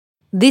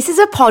This is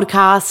a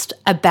podcast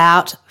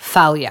about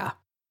failure.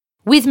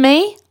 With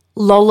me,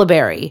 Lola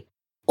Berry,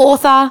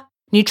 author,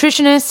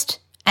 nutritionist,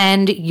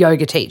 and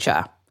yoga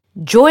teacher.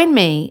 Join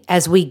me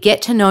as we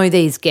get to know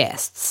these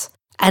guests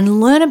and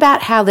learn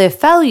about how their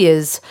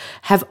failures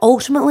have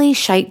ultimately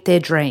shaped their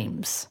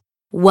dreams.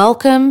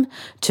 Welcome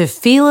to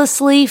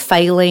Fearlessly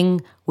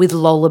Failing with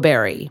Lola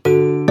Berry.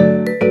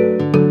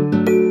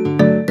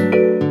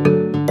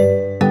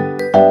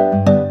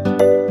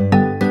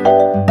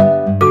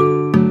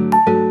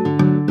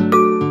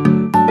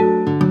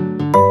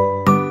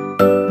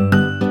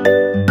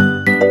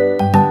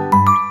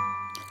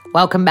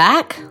 Welcome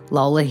back,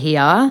 Lola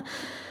here.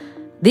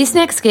 This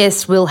next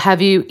guest will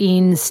have you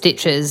in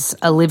stitches.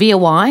 Olivia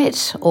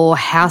White, or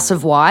House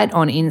of White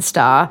on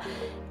Insta,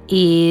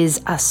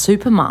 is a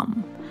super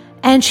mum.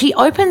 And she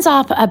opens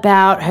up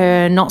about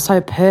her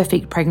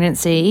not-so-perfect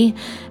pregnancy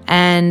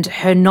and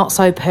her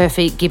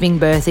not-so-perfect giving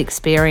birth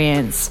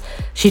experience.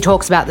 She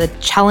talks about the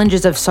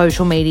challenges of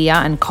social media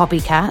and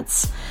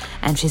copycats.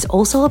 And she's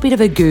also a bit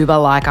of a goober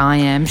like I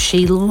am.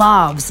 She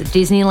loves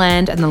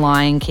Disneyland and The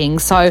Lion King.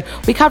 So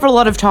we cover a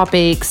lot of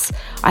topics.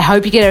 I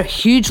hope you get a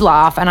huge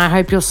laugh and I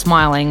hope you're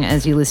smiling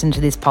as you listen to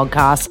this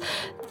podcast.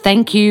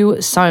 Thank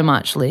you so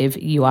much, Liv.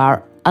 You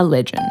are a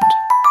legend.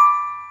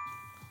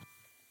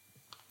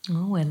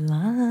 Oh,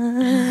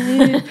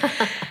 hello.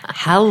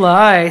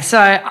 Hello. So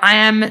I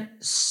am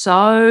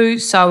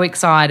so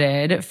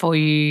excited for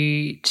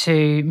you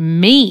to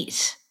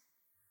meet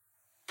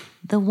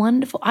the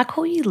wonderful, I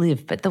call you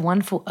Liv, but the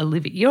wonderful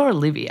Olivia. You're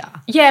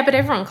Olivia. Yeah, but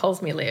everyone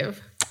calls me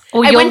Liv.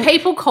 And when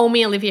people call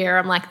me Olivia,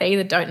 I'm like, they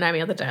either don't know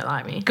me or they don't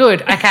like me.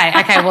 Good. Okay.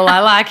 Well, I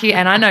like you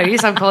and I know you,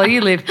 so I'm calling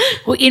you Liv.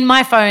 Well, in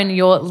my phone,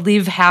 you're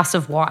Liv House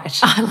of White.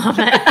 I love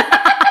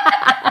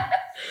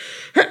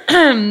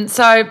it.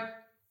 So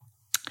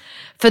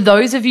for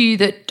those of you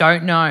that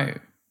don't know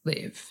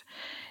Liv,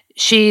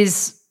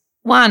 she's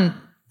one,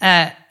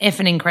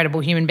 effing incredible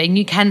human being.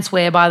 You can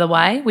swear, by the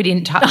way. We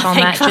didn't touch on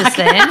that just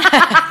then.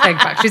 Thank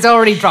fuck. She's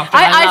already dropped it.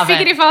 I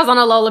figured if I was on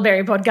a Lola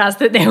Berry podcast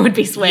that there would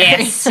be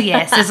swearing.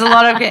 Yes. There's a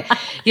lot of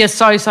 – you're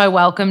so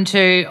welcome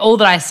to – all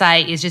that I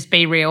say is just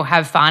be real,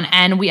 have fun,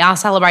 and we are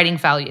celebrating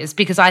failures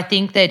because I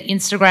think that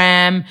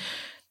Instagram –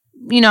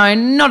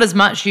 not as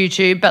much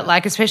YouTube, but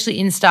like especially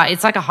Insta,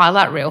 it's like a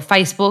highlight reel.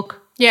 Facebook,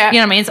 yeah. You know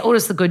what I mean? It's all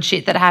just the good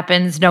shit that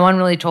happens. No one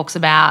really talks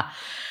about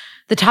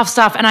the tough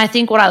stuff. And I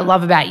think what I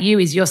love about you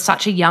is you're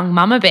such a young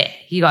mama bear.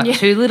 You got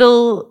two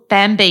little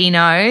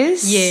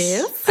bambinos.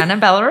 Yes.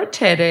 Annabella or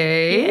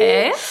Teddy.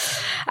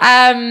 Yes.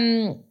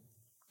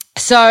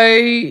 So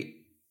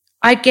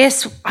I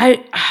guess not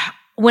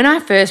when I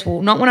first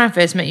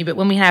met you, but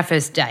when we had our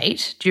first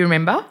date, do you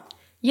remember?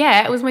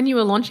 Yeah, it was when you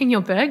were launching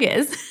your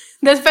burgers.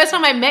 The first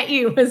time I met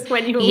you was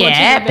when you were launching your burgers.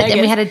 Yeah, but then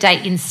we had a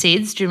date in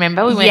Sid's. Do you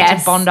remember? We went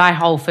to Bondi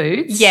Whole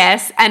Foods.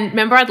 Yes, and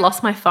remember I'd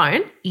lost my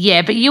phone?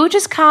 Yeah, but you were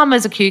just calm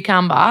as a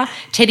cucumber.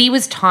 Teddy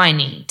was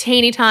tiny.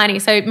 Teeny tiny.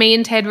 So me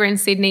and Ted were in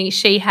Sydney.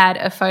 She had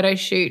a photo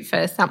shoot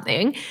for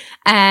something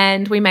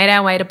and we made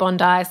our way to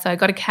Bondi. So I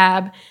got a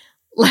cab,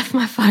 left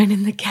my phone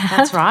in the cab.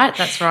 That's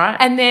right.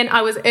 And then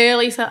I was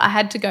early, so I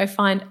had to go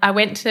I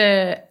went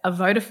to a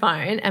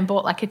Vodafone and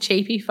bought like a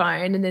cheapy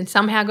phone and then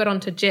somehow got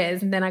onto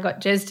Jez, and then I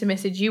got Jez to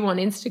message you on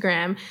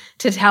Instagram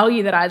to tell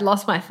you that I'd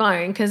lost my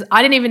phone because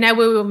I didn't even know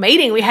where we were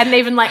meeting. We hadn't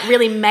even like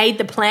really made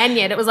the plan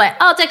yet. It was like,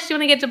 I'll text you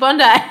when I get to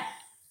Bondi.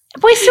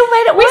 We still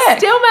made it work.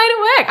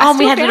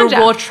 We had little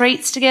raw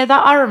treats together.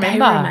 I remember.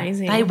 They were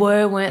amazing. They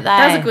were, weren't they?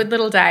 That was a good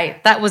little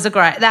date. That was a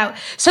great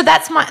 – so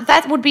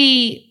that would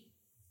be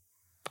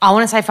 – I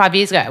want to say 5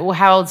 years ago. Well,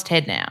 how old's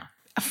Ted now?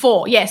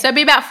 4, yeah. So it'd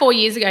be about 4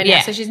 years ago now.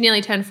 Yeah. So she's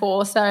nearly turned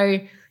 4. So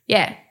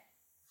yeah.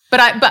 But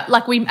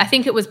I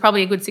think it was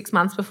probably a good 6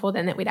 months before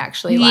then that we'd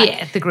actually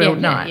the grilled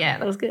night. Yeah,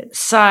 that was good.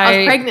 So I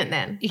was pregnant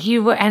then.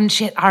 You were, and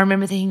shit. I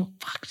remember thinking,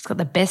 fuck, she's got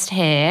the best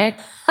hair,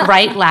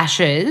 great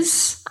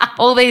lashes,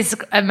 all these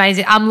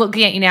amazing. I'm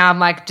looking at you now. I'm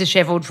like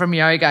disheveled from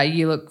yoga.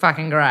 You look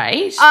fucking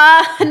great.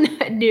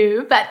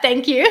 No, but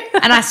thank you.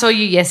 And I saw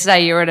you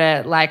yesterday. You were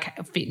at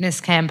a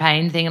fitness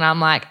campaign thing, and I'm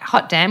like,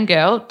 hot damn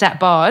girl, dat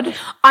bod.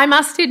 I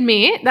must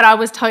admit that I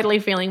was totally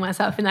feeling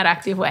myself in that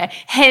active wear.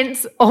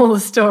 Hence all the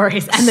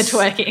stories and the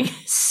twerking.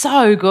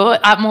 So good.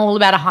 I'm all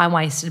about a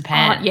high-waisted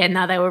pant. Yeah,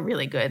 no, they were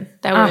really good.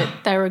 They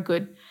were a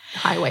good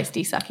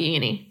high-waisty sucky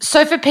uni.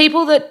 So for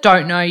people that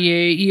don't know you,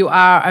 you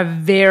are a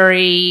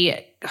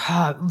very,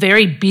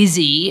 very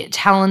busy,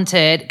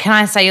 talented, can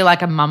I say you're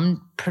like a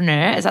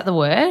mumpreneur? Is that the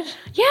word?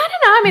 Yeah, I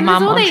don't know. I mean,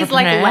 there's all these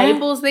like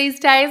labels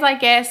these days, I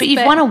guess. But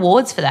you've won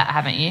awards for that,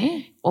 haven't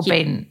you? Or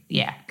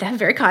That's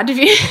very kind of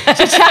you to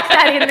chuck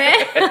that in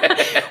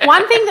there.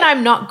 One thing that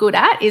I'm not good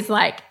at is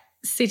like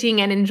sitting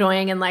and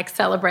enjoying and like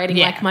celebrating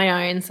like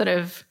my own sort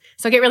of –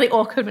 so I get really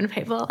awkward when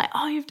people are like,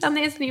 oh, you've done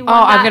this and you won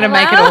that. I'm going to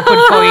make it awkward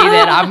for you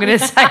then. I'm going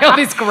to say all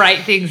these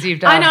great things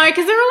you've done. I know,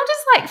 because they're all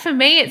just like, for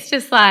me, it's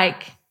just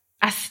like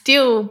I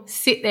still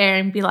sit there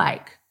and be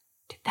like,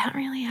 did that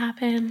really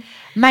happen?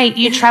 Mate,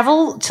 you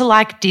travel to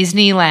like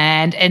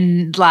Disneyland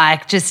and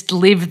like just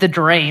live the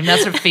dream.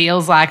 That's what it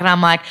feels like. And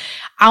I'm like,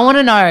 I want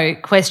to know,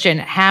 question,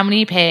 how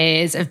many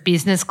pairs of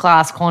business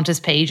class Qantas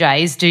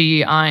PJs do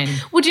you own?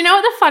 Well, do you know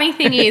what the funny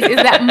thing is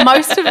that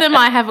most of them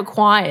I have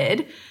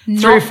acquired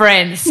through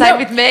friends. Same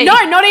with me. No,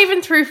 not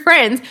even through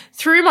friends,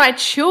 through my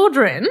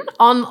children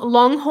on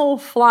long haul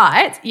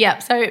flights.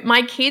 Yep. So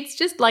my kids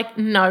just like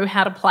know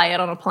how to play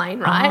it on a plane,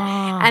 right?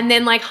 Oh. And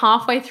then like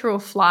halfway through a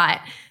flight,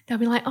 they'll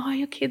be like, oh,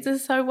 your kids are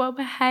so well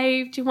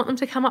behaved. Do you want them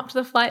to come up to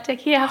the flight deck?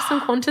 Here, have some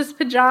Qantas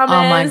pajamas.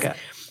 Oh my God.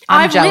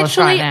 I've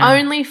literally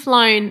only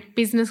flown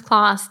business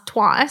class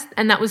twice,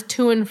 and that was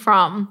to and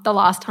from the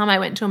last time I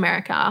went to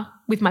America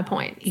with my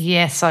points.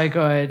 Yeah, so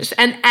good.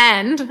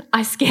 And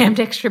I scammed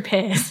extra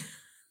pairs.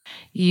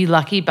 You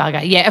lucky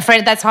bugger. Yeah, a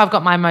friend, that's how I've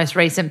got my most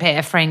recent pair.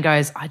 A friend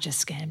goes, I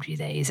just scammed you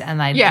these, and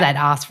they'd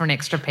ask for an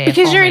extra pair.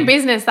 Because you're in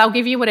business, they'll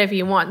give you whatever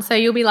you want. So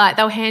you'll be like,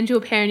 they'll hand you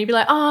a pair and you'll be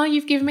like, oh,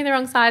 you've given me the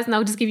wrong size, and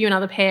they'll just give you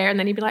another pair, and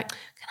then you'll be like, can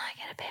I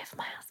get a pair for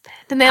my husband?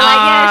 And they're like,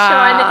 yeah, sure.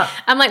 And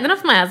I'm like, they're not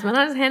for my husband.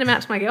 I just hand them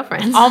out to my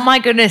girlfriends. Oh, my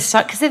goodness.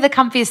 So, because they're the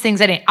comfiest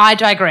things in it. I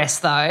digress,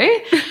 though.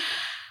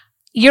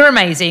 You're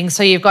amazing.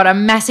 So you've got a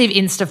massive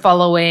Insta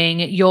following.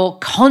 You're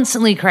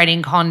constantly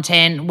creating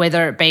content,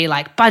 whether it be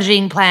like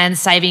budgeting plans,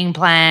 saving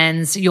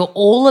plans. You're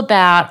all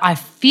about, I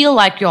feel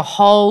like your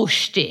whole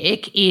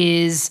shtick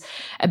is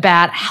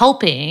about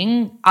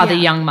helping other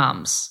young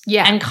mums.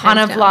 Yeah. And kind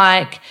of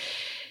like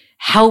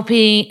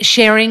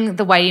sharing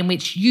the way in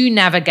which you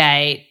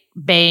navigate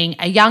being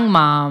a young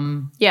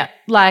mum. Yeah.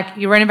 Like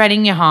you're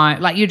renovating your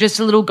home. Like you're just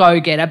a little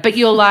go-getter, but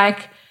you're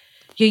like,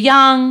 you're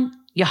young,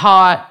 you're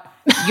hot,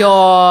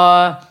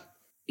 you're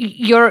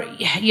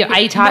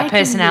A-type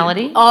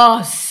personality.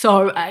 Oh,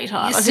 so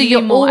A-type. So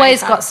you've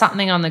always got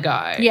something on the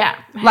go. Yeah.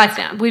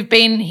 Like we've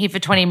been here for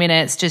 20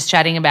 minutes just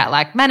chatting about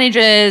like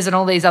managers and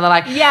all these other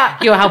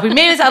you're helping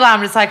me with that.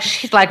 I'm just like,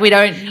 shit, like we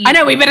don't. I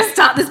know, we better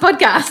start this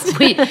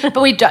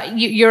podcast. we don't,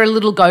 you're a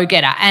little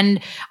go-getter.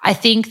 And I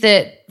think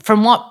that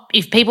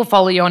if people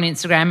follow you on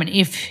Instagram, and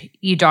if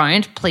you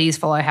don't, please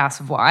follow House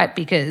of White,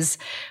 because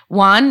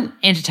 1,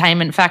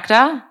 entertainment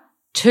factor,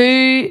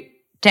 2,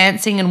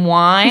 dancing and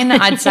wine,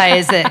 I'd say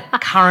is a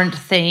current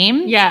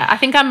theme. Yeah, I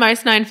think I'm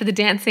most known for the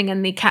dancing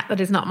and the cat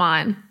that is not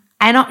mine.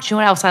 And do you know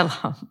what else I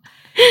love?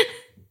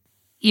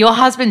 Your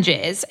husband,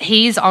 Jez,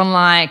 he's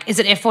on is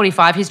it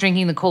F45? He's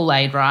drinking the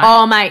Kool-Aid, right?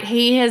 Oh, mate,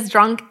 he has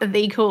drunk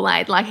the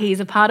Kool-Aid. Like he's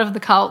a part of the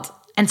cult.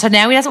 And so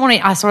now he doesn't want to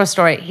eat, I saw a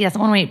story, he doesn't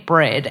want to eat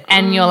bread.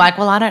 And you're like,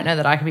 well, I don't know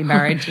that I can be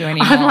married to you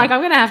anymore. I'm like,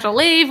 I'm going to have to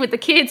leave with the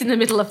kids in the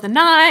middle of the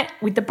night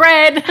with the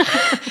bread.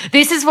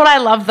 This is what I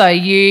love though.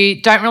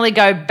 You don't really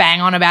go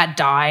bang on about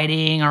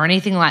dieting or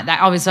anything like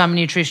that. Obviously, I'm a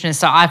nutritionist,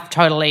 so I've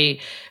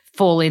totally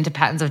fall into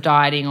patterns of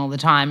dieting all the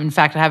time. In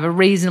fact, I have a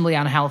reasonably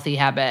unhealthy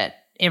habit.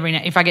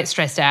 If I get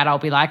stressed out, I'll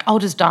be like, I'll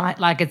just diet.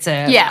 Like it's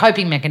a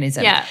coping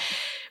mechanism. Yeah.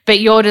 But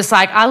you're just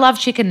like, I love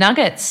chicken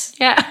nuggets.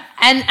 Yeah.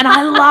 And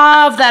I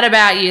love that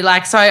about you.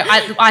 Like, so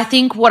I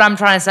think what I'm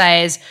trying to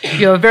say is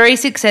you're a very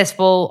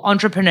successful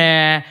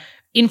entrepreneur,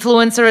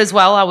 influencer as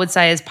well, I would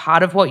say, as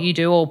part of what you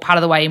do or part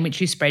of the way in which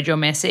you spread your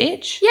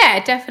message.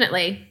 Yeah,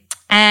 definitely.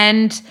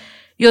 And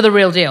you're the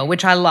real deal,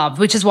 which I love,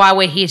 which is why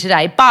we're here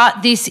today.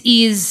 But this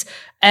is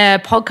a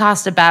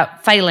podcast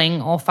about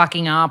failing or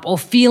fucking up or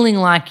feeling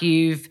like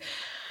you've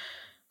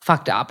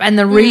fucked up. And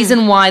the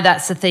reason why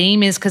that's the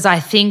theme is because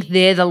I think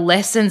they're the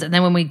lessons, and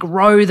then when we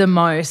grow the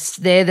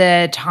most, they're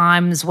the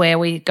times where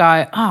we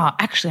go, oh,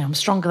 actually I'm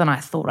stronger than I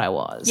thought I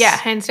was. Yeah,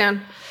 hands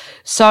down.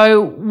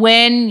 So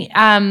when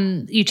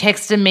you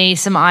texted me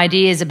some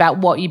ideas about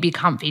what you'd be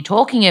comfy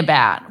talking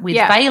about with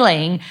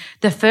failing,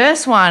 the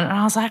first one, and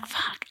I was like,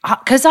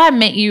 fuck, because I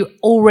met you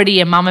already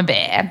a mama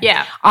bear.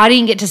 Yeah. I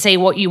didn't get to see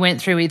what you went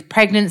through with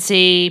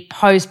pregnancy,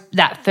 post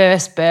that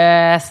first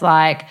birth,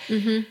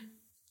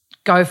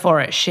 go for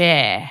it,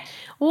 share.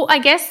 Well, I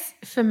guess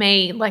for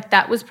me,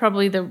 that was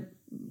probably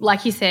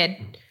like you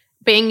said,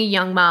 being a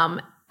young mum,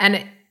 and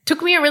it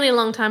took me a really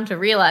long time to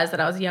realise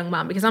that I was a young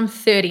mum because I'm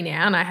 30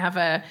 now and I have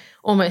a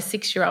almost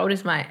 6-year-old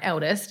as my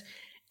eldest,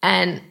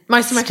 and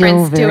most of my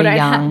friends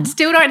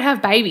still don't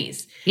have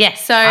babies.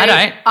 Yes, so I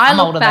don't. I'm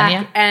older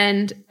than you.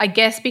 And I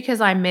guess because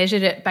I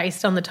measured it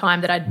based on the time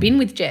that I'd been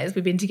with Jez,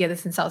 we've been together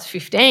since I was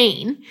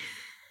 15,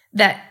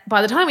 that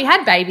by the time we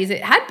had babies,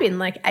 it had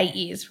been 8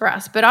 years for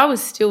us, but I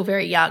was still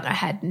very young. I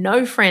had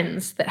no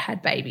friends that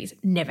had babies,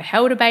 never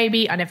held a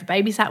baby. I never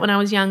babysat when I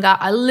was younger.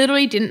 I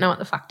literally didn't know what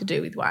the fuck to do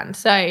with one.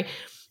 So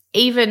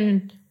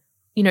even,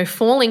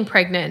 falling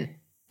pregnant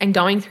and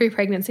going through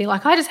pregnancy,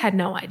 I just had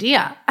no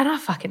idea, and I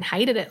fucking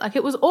hated it.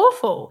 It was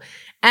awful.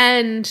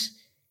 And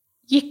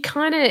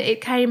it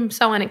came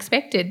so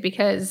unexpected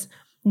because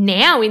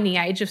now in the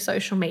age of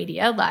social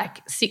media,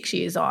 6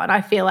 years on, I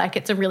feel like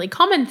it's a really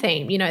common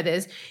theme.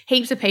 There's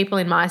heaps of people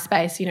in my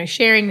space,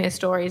 sharing their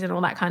stories and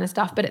all that kind of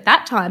stuff. But at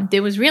that time,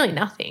 there was really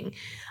nothing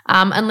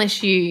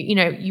unless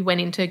you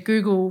went into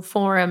Google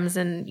forums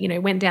and,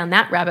 went down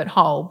that rabbit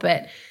hole.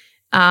 But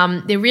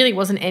there really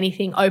wasn't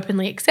anything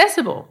openly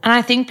accessible. And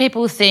I think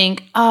people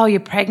think, oh, you're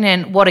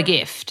pregnant, what a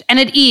gift. And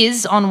it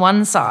is on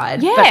one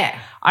side. Yeah. But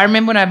I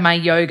remember when I had my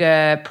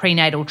yoga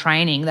prenatal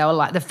training, they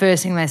were the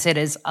first thing they said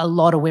is a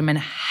lot of women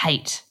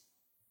hate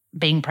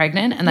being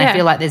pregnant and they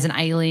feel like there's an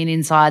alien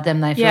inside them.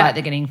 They feel like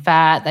they're getting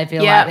fat. They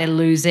feel like they're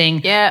losing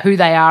who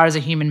they are as a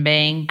human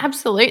being.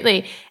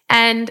 Absolutely.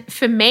 And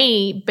for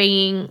me,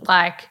 being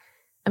like,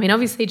 I mean,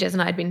 obviously Jez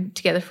and I had been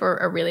together for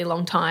a really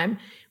long time.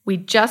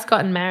 We'd just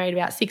gotten married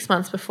about 6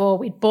 months before.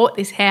 We'd bought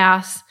this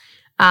house.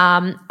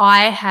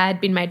 I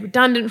had been made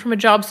redundant from a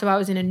job, so I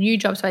was in a new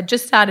job. So I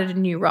just started a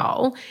new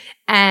role.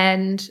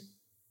 And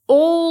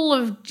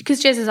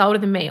because Jez is older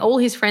than me, all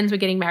his friends were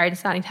getting married and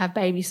starting to have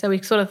babies. So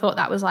we sort of thought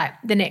that was like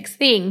the next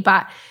thing.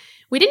 But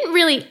we didn't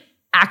really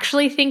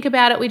actually think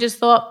about it. We just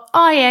thought,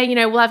 oh,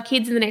 yeah, we'll have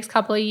kids in the next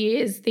couple of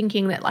years,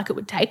 thinking that like it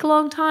would take a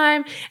long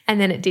time. And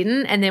then it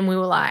didn't. And then we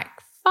were like,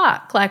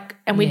 fuck, like,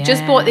 and we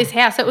just bought this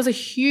house. So it was a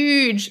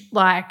huge,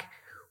 like,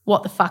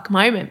 what the fuck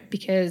moment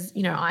because,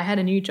 I had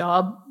a new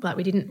job, like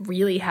we didn't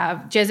really have,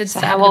 Jez had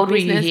started how old a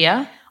business. Were you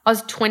here? I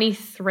was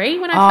 23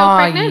 when I fell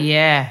pregnant. Oh,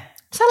 yeah.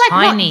 So like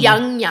Tiny.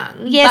 not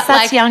young. Yes, but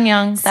that's like,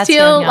 young. That's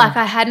still, young. like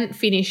I hadn't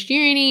finished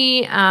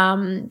uni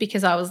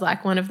because I was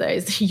like one of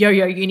those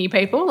yo-yo uni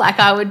people. Like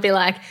I would be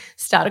like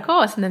start a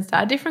course and then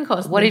start a different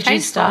course. What did you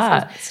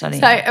start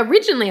studying? So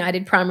originally I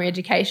did primary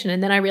education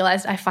and then I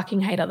realised I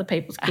fucking hate other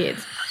people's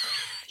kids.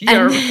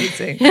 You're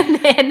amazing.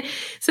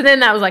 So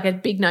then that was like a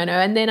big no-no.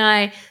 And then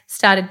I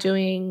started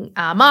doing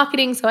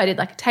marketing. So I did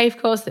like a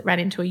TAFE course that ran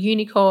into a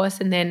uni course.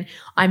 And then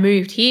I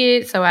moved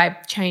here. So I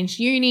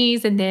changed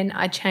unis and then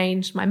I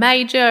changed my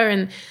major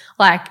and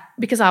like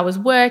because I was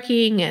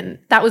working and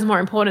that was more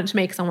important to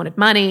me because I wanted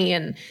money.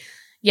 And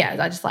yeah,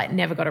 I just like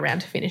never got around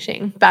to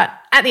finishing. But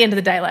at the end of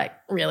the day, like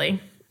really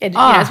 –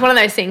 it's one of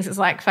those things. It's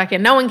like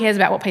fucking no one cares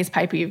about what piece of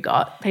paper you've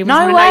got. People just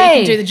want to know you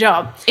can do the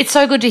job. It's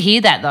so good to hear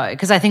that though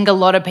because I think a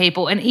lot of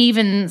people and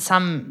even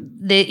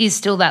there is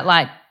still that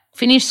like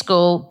finish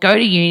school, go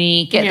to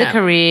uni, get the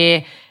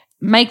career,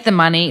 make the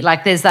money.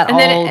 Like there's that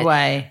old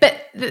way.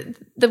 But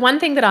the one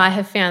thing that I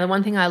have found, the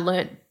one thing I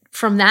learned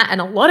from that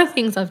and a lot of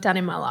things I've done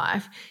in my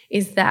life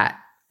is that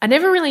I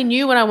never really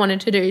knew what I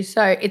wanted to do.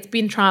 So it's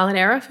been trial and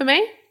error for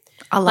me.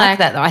 I like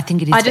that though. I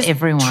think it is for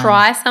everyone.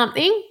 Try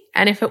something.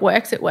 And if it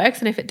works, it works.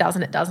 And if it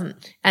doesn't, it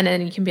doesn't. And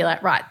then you can be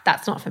like, right,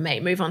 that's not for me.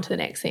 Move on to the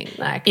next thing.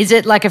 Like, is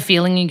it like a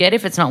feeling you get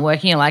if it's not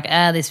working? You're like,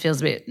 this feels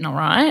a bit not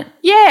right.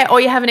 Yeah.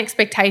 Or you have an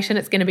expectation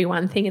it's going to be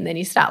one thing and then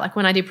you start. Like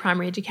when I did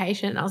primary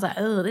education, I was like,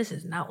 oh, this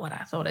is not what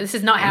I thought. This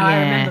is not how I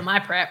remember my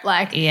prep.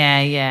 Like,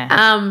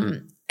 yeah.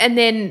 And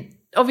then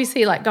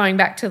obviously like going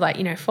back to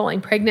like,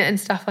 falling pregnant and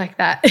stuff like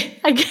that,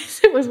 I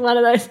guess it was one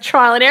of those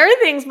trial and error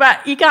things,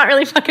 but you can't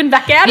really fucking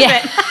back out of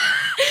it.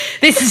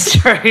 This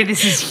is true.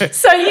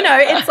 So,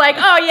 it's like,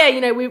 oh,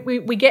 yeah,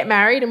 we get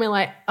married and we're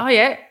like, oh,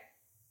 yeah,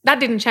 that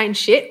didn't change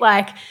shit.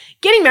 Like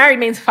getting married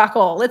means fuck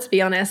all, let's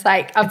be honest.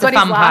 Like I've got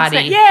his last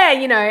name. Yeah,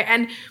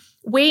 and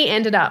we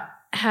ended up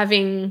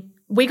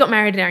we got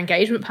married at our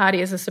engagement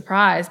party as a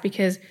surprise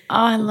because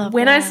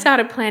when I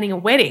started planning a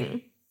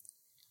wedding,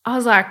 I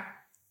was like,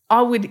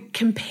 I would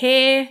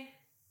compare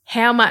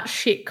how much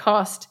shit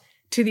cost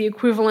to the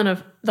equivalent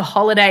of the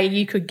holiday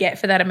you could get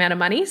for that amount of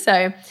money.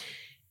 So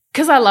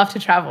because I love to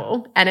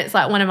travel and it's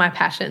like one of my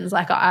passions,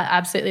 like I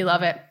absolutely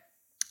love it,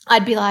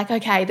 I'd be like,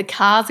 okay, the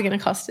cars are going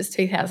to cost us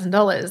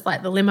 $2,000,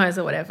 like the limos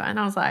or whatever. And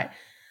I was like,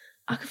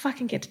 I could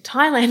fucking get to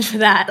Thailand for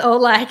that. Or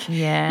like,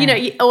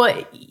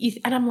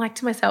 and I'm like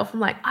to myself, I'm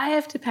like, I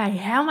have to pay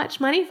how much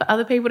money for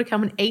other people to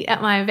come and eat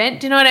at my event?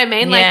 Do you know what I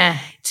mean? Yeah.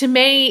 Like to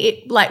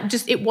me,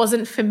 it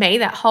wasn't for me,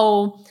 that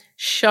whole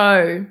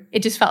show.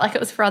 It just felt like it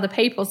was for other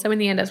people. So in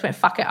the end, I just went,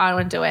 fuck it, I don't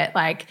want to do it.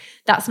 Like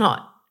that's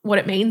not what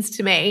it means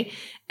to me.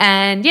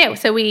 And yeah,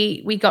 so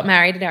we got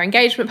married at our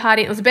engagement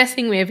party. It was the best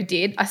thing we ever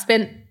did. I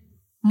spent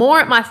more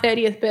at my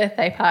 30th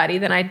birthday party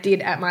than I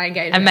did at my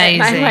engagement. Amazing.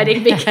 My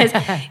wedding because,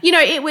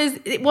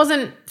 it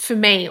wasn't for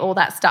me, all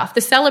that stuff. The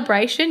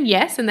celebration,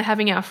 yes, and the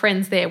having our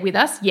friends there with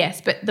us,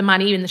 yes, but the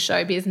money in the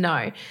showbiz,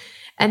 no.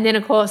 And then,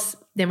 of course,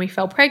 then we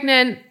fell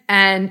pregnant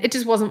and it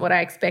just wasn't what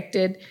I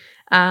expected.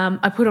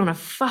 I put on a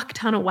fuck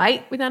ton of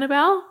weight with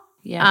Annabelle,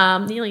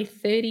 nearly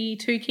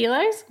 32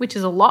 kilos, which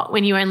is a lot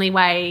when you only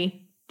weigh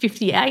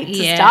 58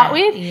 to start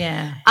with.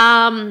 Yeah.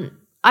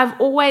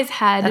 I've always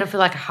had... That'll feel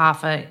like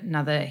half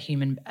another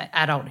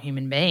adult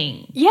human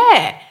being.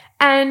 Yeah.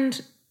 And,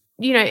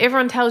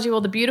 everyone tells you all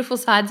the beautiful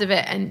sides of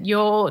it and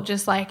you're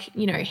just like,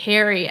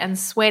 hairy and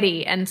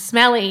sweaty and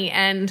smelly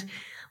and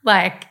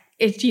like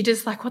you're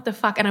just like, what the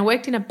fuck? And I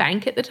worked in a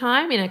bank at the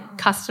time in a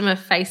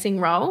customer-facing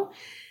role.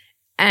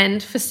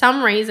 And for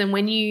some reason,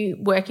 when you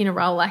work in a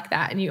role like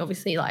that and you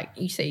obviously like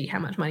you see how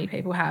much money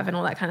people have and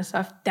all that kind of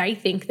stuff, they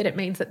think that it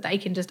means that they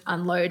can just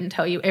unload and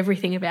tell you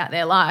everything about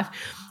their life.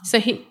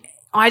 So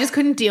I just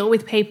couldn't deal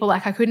with people.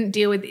 Like I couldn't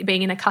deal with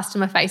being in a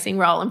customer-facing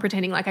role and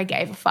pretending like I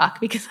gave a fuck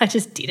because I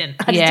just didn't.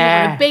 I just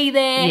didn't want to be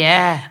there.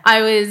 Yeah.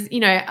 I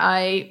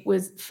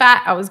was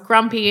fat, I was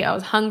grumpy, I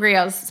was hungry,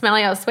 I was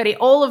smelly, I was sweaty,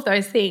 all of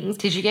those things.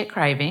 Did you get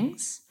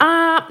cravings?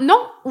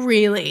 Not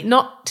really.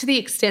 Not to the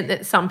extent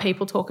that some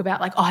people talk about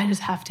like, oh, I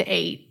just have to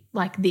eat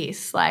like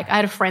this. Like I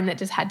had a friend that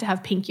just had to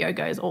have pink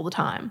yogos all the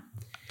time.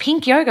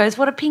 Pink yogos?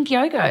 What are pink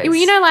yogos?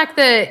 You know, like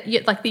the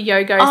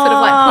yogo sort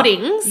of like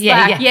puddings.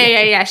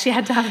 Yeah. She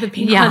had to have the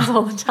pink ones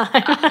all the time.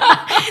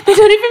 They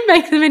don't even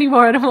make them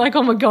anymore. And I'm like,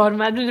 oh my God,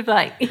 imagine if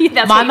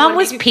that's my mum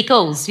was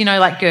pickles, you know,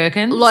 like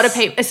gherkins. A lot of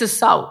people, it's just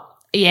salt.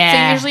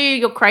 Yeah. So usually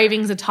your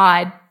cravings are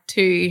tied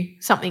to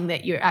something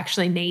that you're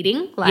actually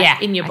needing,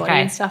 like in your body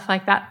and stuff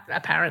like that,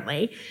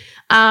 apparently.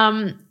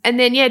 And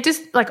then,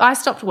 just like I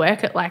stopped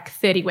work at like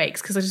 30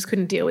 weeks because I just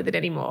couldn't deal with it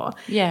anymore.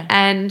 Yeah.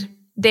 And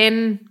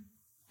then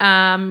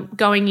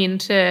going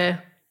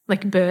into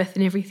like birth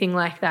and everything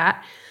like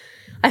that,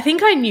 I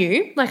think I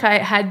knew, like I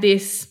had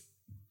this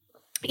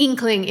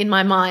inkling in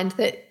my mind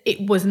that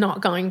it was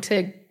not going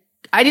to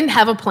 – I didn't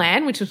have a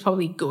plan, which was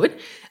probably good,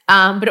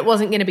 but it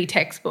wasn't going to be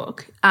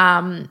textbook.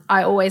 I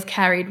always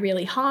carried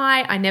really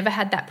high. I never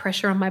had that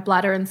pressure on my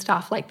bladder and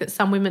stuff like that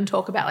some women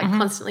talk about, like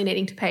constantly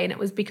needing to pee, and it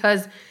was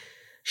because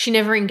she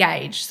never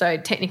engaged. So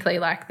technically,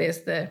 like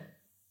there's the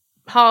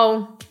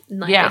hole,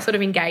 they sort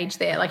of engage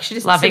there. Like she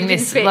just loving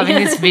this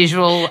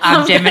visual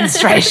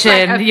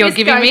demonstration like you're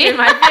giving me.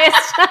 My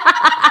fist.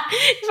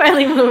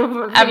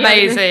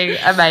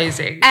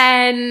 Amazing.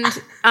 And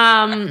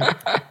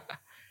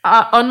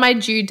on my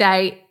due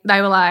date, they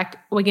were like,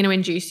 we're going to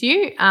induce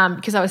you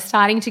because I was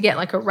starting to get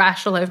like a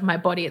rash all over my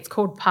body. It's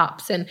called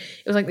PUPS, and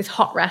it was like this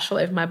hot rash all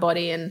over my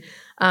body, and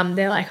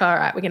they're like, all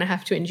right, we're going to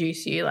have to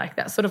induce you. Like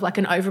that's sort of like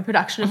an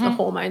overproduction of the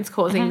hormones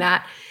causing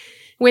that.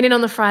 Went in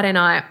on the Friday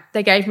night.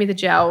 They gave me the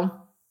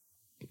gel.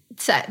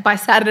 By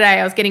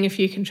Saturday, I was getting a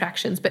few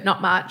contractions, but not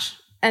much.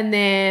 And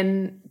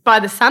then by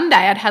the Sunday,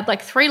 I'd had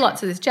like 3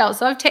 lots of this gel.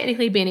 So I've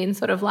technically been in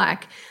sort of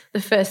like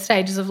the first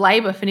stages of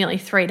labour for nearly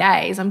 3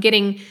 days. I'm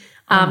getting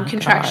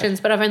contractions,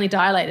 but I've only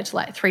dilated to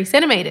like 3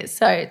 centimetres.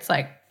 So it's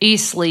like, are you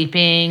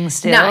sleeping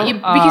still? No,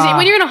 because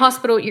when you're in a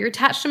hospital, you're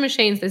attached to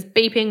machines. There's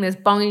beeping, there's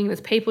bonging,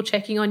 there's people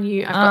checking on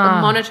you. I've got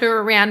the monitor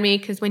around me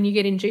because when you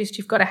get induced,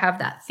 you've got to have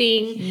that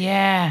thing.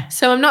 Yeah.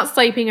 So I'm not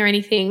sleeping or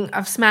anything.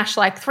 I've smashed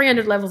like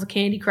 300 levels of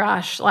Candy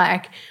Crush.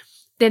 Like,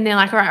 then they're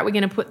like, all right, we're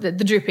going to put the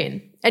drip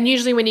in. And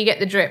usually when you get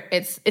the drip,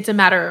 it's a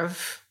matter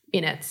of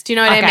minutes. Do you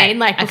know what I mean?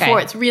 Like before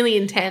it's really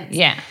intense.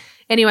 Yeah.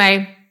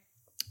 Anyway,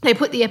 they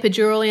put the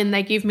epidural in,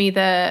 they give me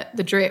the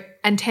drip,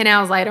 and 10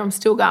 hours later I'm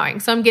still going.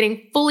 So I'm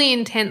getting fully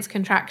intense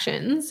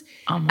contractions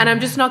and I'm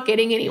just not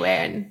getting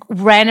anywhere. And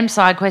random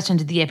side question,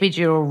 did the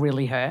epidural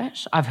really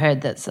hurt? I've heard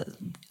that's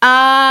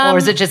or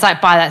is it just like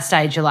by that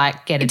stage you're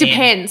like, get it in? It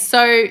depends.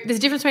 So there's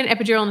a difference between an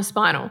epidural and a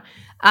spinal.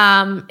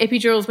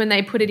 Epidurals when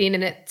they put it in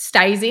and it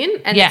stays in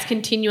and it's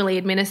continually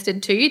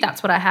administered to you.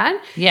 That's what I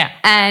had. Yeah.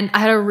 And I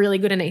had a really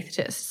good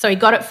anaesthetist. So he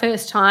got it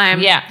first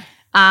time. Yeah.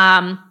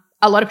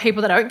 A lot of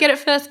people that don't get it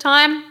first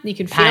time, you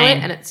can feel it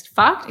and it's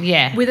fucked.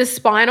 Yeah. With a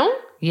spinal,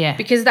 yeah,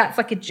 because that's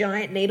like a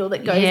giant needle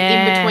that goes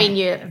in between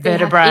your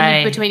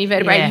vertebrae. In between your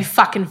vertebrae, you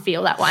fucking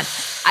feel that one.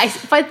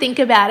 If I think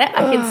about it,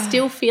 I can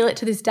still feel it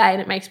to this day,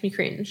 and it makes me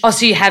cringe. Oh,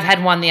 so you have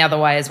had one the other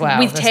way as well?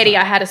 With Teddy,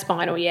 I had a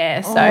spinal,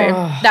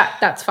 So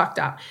that's fucked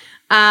up.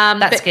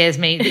 That scares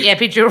me. The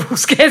epidural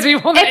scares me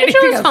more than anything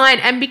else. Epidural's fine,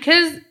 and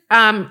because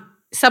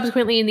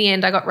subsequently in the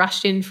end I got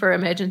rushed in for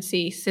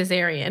emergency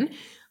cesarean.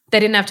 They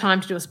didn't have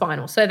time to do a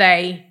spinal, so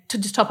to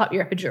just top up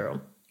your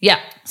epidural. Yeah.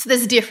 So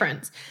there's a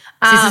difference.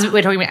 So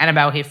we're talking about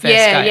Annabelle here first.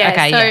 Yeah.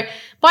 Okay, so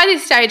by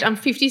this stage, I'm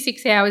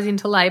 56 hours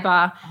into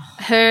labour.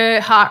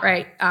 Her heart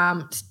rate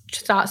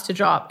starts to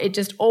drop. It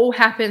just all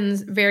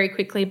happens very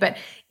quickly. But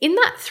in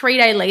that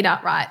 3-day lead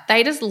up, right,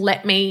 they just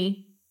let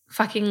me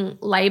fucking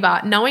labour,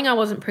 knowing I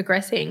wasn't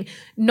progressing,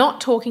 not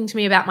talking to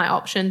me about my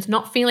options,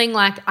 not feeling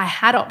like I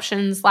had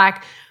options,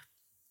 like –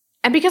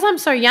 and because I'm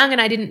so young and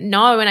I didn't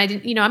know and I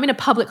didn't, I'm in a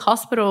public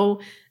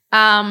hospital,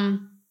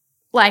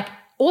 like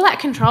all that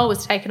control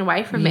was taken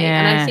away from me.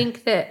 And I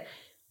think that,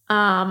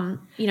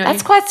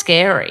 that's quite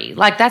scary.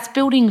 Like that's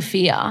building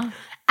fear.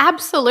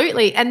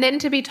 Absolutely. And then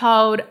to be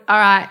told, all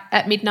right,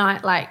 at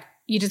midnight, like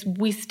you just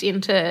whisked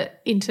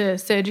into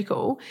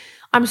surgical.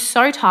 I'm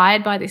so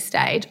tired by this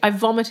stage. I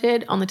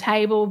vomited on the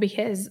table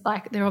because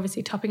like they're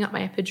obviously topping up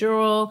my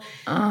epidural.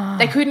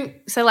 They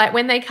couldn't, so like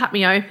when they cut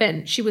me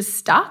open, she was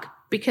stuck.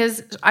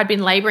 Because I'd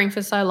been labouring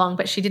for so long,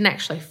 but she didn't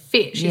actually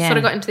fit. She sort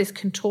of got into this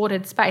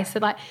contorted space. So,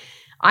 like,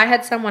 I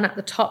had someone at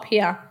the top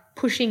here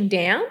pushing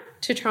down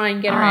to try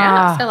and get her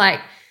out. So,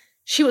 like,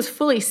 she was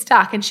fully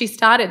stuck and she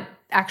started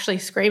actually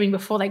screaming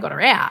before they got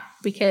her out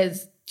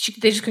because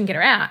they just couldn't get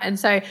her out. And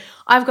so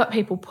I've got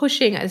people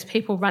pushing, there's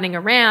people running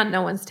around.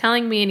 No one's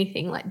telling me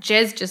anything. Like,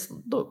 Jez just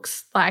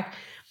looks like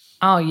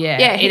 – oh,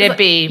 yeah. It'd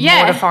be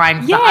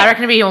mortifying. I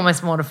reckon it'd be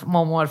almost more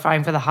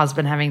mortifying for the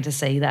husband having to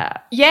see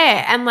that.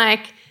 Yeah, and,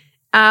 like –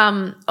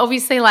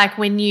 obviously like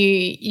when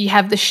you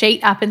have the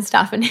sheet up and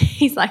stuff and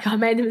he's like, I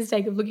made the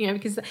mistake of looking over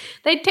because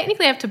they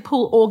technically have to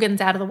pull organs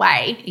out of the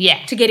way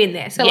to get in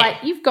there. So like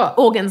you've got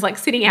organs like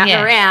sitting out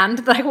and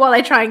around like while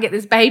they try and get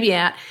this baby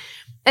out.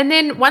 And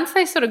then once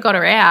they sort of got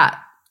her out,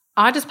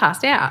 I just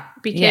passed out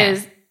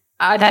because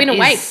I'd been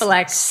awake for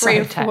like 3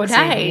 or 4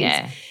 days.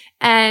 Yeah.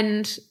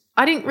 And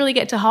I didn't really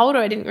get to hold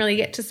her. I didn't really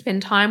get to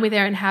spend time with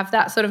her and have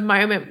that sort of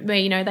moment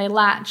where, they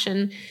latch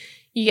and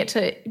you get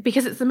to,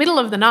 because it's the middle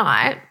of the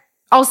night.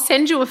 I'll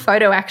send you a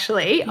photo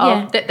actually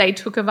of that they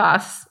took of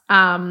us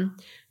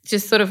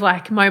just sort of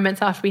like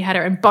moments after we had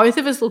her, and both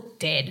of us looked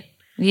dead.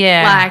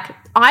 Yeah. Like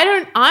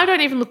I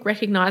don't even look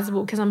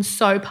recognizable because I'm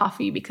so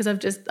puffy because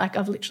I've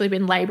literally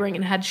been laboring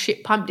and had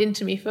shit pumped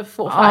into me for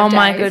 4 or 5 days. Oh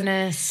my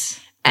goodness.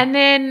 And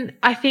then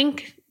I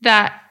think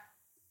that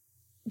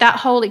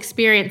whole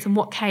experience and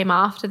what came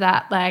after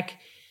that, like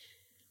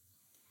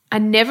I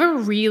never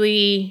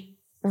really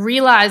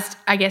realized,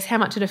 I guess, how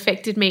much it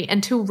affected me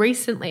until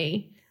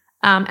recently.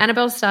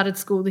 Annabelle started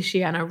school this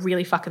year and I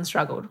really fucking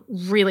struggled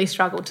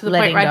to the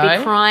point where I'd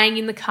be crying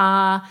in the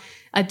car.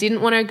 I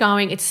didn't want her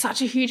going. It's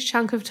such a huge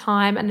chunk of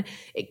time and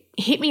it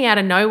hit me out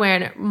of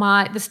nowhere,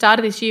 and the start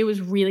of this year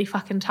was really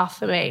fucking tough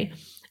for me.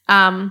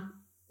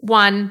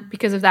 One,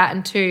 because of that,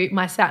 and two,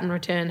 my Saturn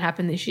return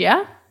happened this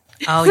year.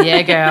 Oh,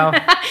 yeah, girl.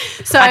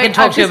 So I can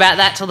talk to you about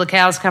that till the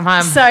cows come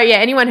home. So, yeah,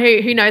 anyone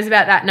who knows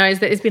about that knows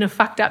that it's been a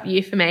fucked up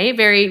year for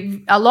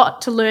me. A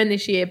lot to learn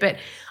this year, but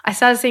I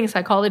started seeing a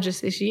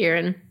psychologist this year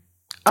and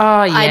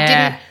I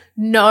didn't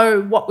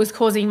know what was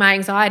causing my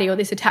anxiety or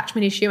this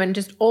attachment issue, and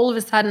just all of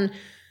a sudden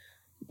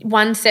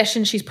one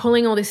session she's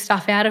pulling all this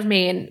stuff out of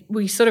me, and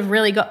we sort of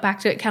really got back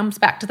to it. Comes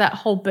back to that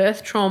whole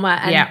birth trauma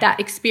and that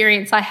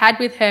experience I had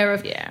with her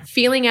of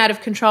feeling out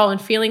of control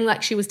and feeling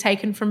like she was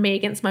taken from me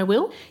against my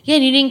will. Yeah,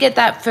 and you didn't get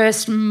that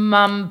first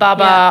mum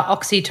bubba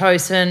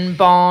oxytocin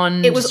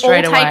bond. It was all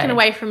taken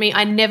away from me.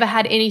 I never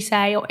had any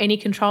say or any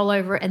control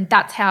over it, and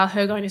that's how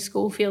her going to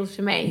school feels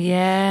for me.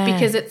 Yeah,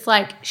 because it's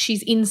like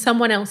she's in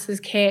someone else's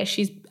care.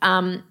 She's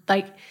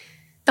like.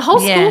 The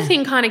whole school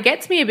thing kind of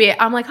gets me a bit.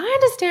 I'm like, I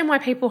understand why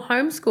people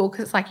homeschool,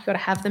 because it's like you got to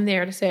have them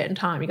there at a certain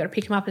time. You got to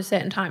pick them up at a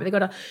certain time.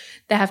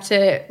 They have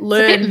to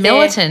learn. It's a bit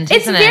militant,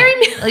 isn't it? It's very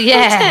militant.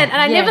 Yeah. And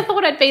I never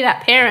thought I'd be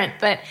that parent,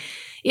 but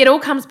it all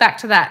comes back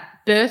to that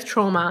birth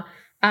trauma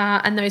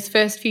and those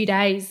first few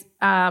days.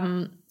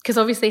 Because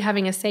obviously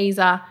having a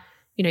Caesar,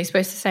 you're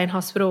supposed to stay in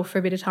hospital for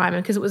a bit of time,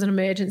 and because it was an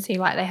emergency,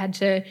 like they had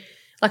to.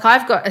 Like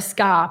I've got a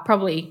scar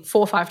probably 4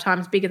 or 5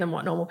 times bigger than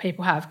what normal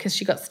people have because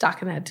she got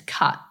stuck and they had to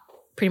cut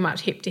pretty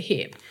much hip to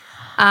hip.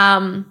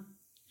 I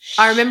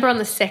remember on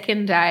the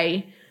second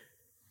day,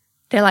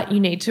 they're like,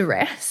 you need to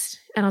rest.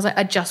 And I was like,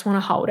 I just want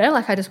to hold her.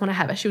 Like, I just want to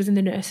have her. She was in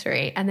the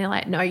nursery. And they're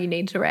like, no, you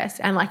need to rest.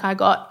 And like I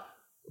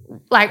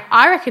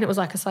reckon it was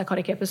like a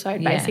psychotic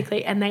episode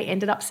basically. And they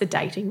ended up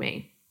sedating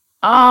me.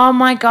 Oh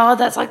my God,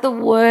 that's like the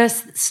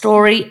worst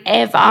story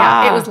ever.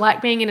 Yeah, it was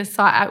like being in a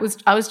psych.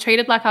 I was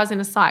treated like I was in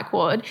a psych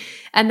ward.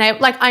 And they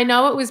I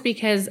know it was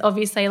because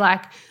obviously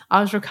like I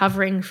was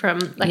recovering from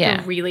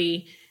a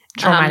really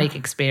traumatic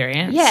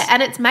experience. Yeah,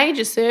 and it's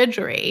major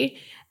surgery,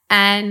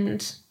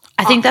 and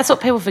I think that's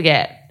what people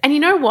forget. And you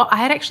know what? I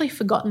had actually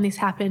forgotten this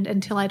happened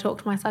until I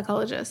talked to my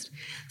psychologist.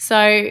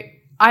 So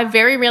I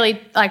very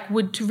rarely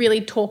would to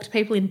really talk to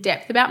people in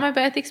depth about my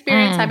birth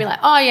experience. I'd be like,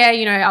 oh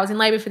yeah, I was in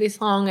labour for this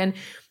long, and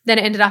then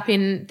it ended up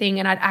in thing,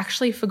 and I'd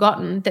actually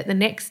forgotten that the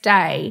next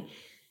day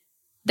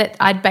that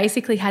I'd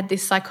basically had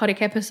this psychotic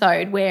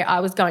episode where I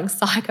was going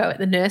psycho at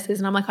the nurses,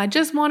 and I'm like, I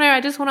just want her, I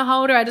just want to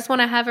hold her, I just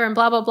want to have her, and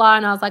blah, blah, blah.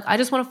 And I was like, I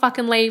just want to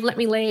fucking leave, let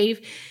me leave.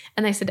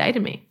 And they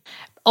sedated me.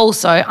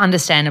 Also,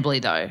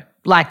 understandably though,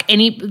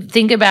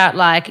 think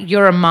about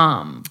you're a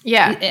mum.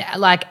 Yeah.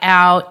 Like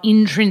our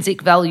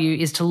intrinsic value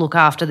is to look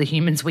after the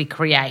humans we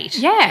create.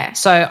 Yeah.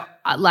 So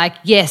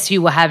yes,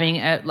 you were having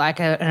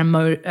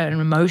an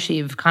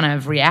emotive kind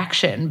of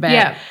reaction,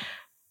 but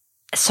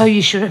so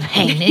you should have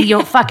been.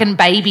 Your fucking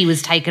baby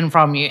was taken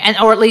from you,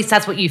 or at least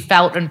that's what you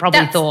felt and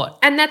probably thought.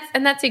 And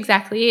that's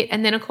exactly it.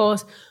 And then of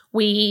course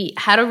we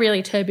had a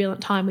really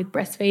turbulent time with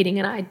breastfeeding,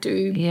 and I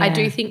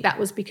do think that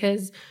was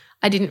because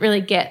I didn't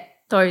really get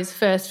those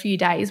first few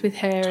days with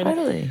her.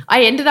 Totally. And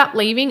I ended up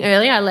leaving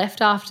early. I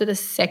left after the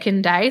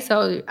second day,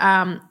 so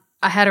I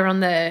had her on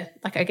the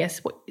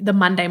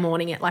Monday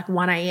morning at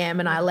 1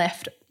 a.m. and I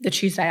left the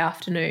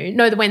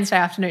Wednesday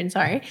afternoon.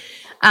 Sorry.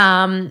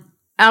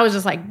 I was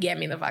just like, get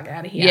me the fuck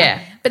out of here. Yeah.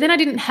 But then I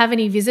didn't have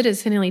any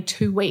visitors for nearly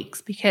 2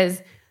 weeks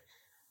because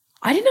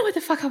I didn't know what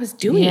the fuck I was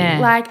doing.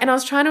 Yeah. And I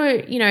was trying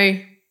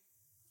to,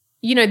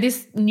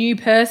 this new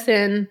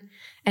person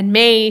and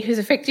me who's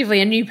effectively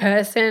a new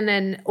person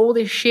and all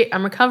this shit.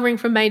 I'm recovering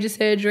from major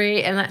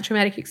surgery and that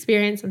traumatic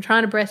experience. I'm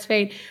trying to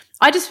breastfeed.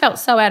 I just felt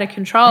so out of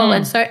control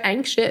and so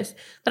anxious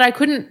that I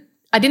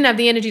didn't have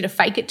the energy to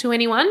fake it to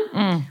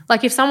anyone.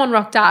 Like if someone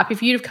rocked up,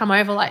 if you'd have come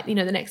over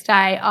the next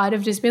day, I'd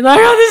have just been like,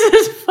 oh,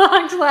 this is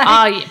fucked.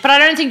 Oh, yeah. But I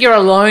don't think you're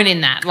alone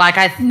in that.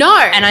 No.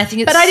 And I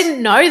think but I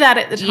didn't know that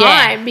at the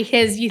time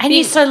because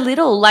you're so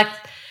little.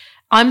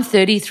 I'm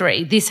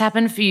 33. This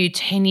happened for you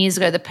 10 years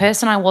ago. The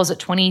person I was at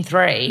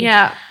 23.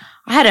 Yeah.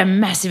 I had a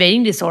massive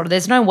eating disorder.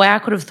 There's no way I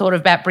could have thought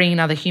about bringing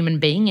another human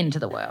being into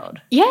the world.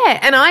 Yeah,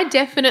 and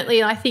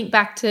I think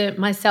back to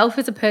myself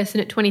as a person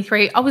at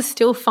 23, I was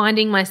still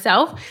finding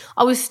myself.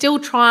 I was still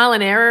trial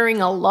and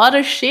erroring a lot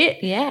of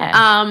shit.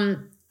 Yeah.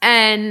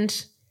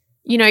 And,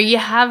 you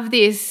have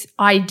this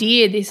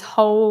idea, this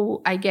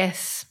whole, I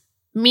guess,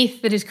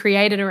 myth that is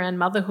created around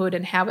motherhood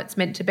and how it's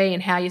meant to be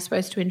and how you're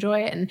supposed to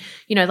enjoy it and,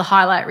 the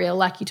highlight reel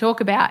like you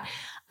talk about.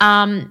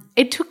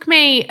 It took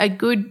me a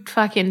good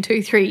fucking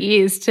 2-3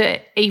 years to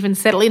even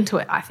settle into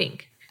it, I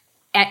think,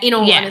 in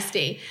all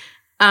honesty.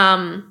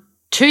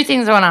 Two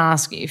things I want to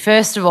ask you.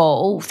 First of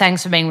all,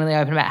 thanks for being really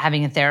open about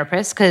having a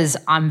therapist, because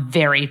I'm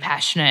very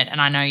passionate,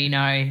 and I know you know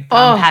I'm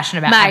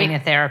passionate about having a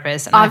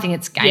therapist, and I think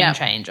it's game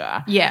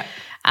changer. Yeah.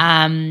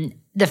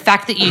 The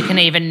fact that you can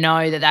even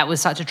know that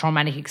was such a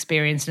traumatic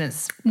experience and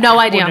it's no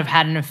idea would have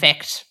had an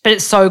effect, but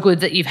it's so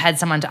good that you've had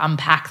someone to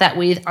unpack that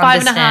with.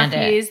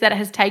 5.5 years that it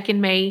has taken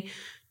me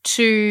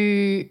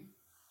to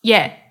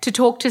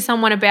talk to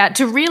someone about,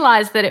 to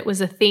realize that it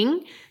was a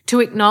thing, to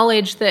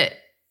acknowledge that,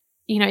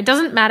 you know, it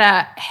doesn't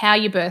matter how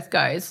your birth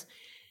goes.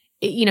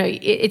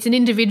 It's an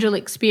individual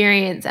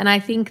experience. And I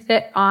think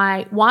that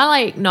while I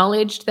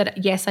acknowledged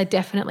that, yes, I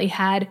definitely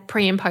had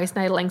pre- and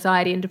postnatal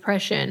anxiety and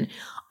depression,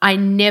 I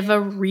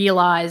never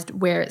realized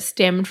where it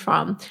stemmed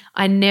from.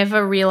 I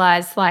never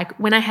realized, like,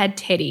 when I had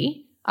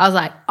Teddy, I was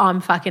like,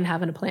 I'm fucking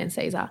having a planned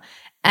Caesar.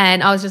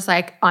 And I was just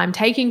like, I'm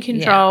taking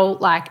control.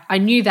 Like, I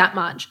knew that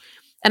much.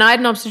 And I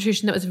had an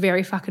obstetrician that was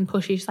very fucking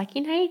pushy. She's like,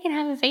 you can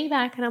have a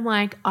VBAC. And I'm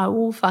like, I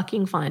will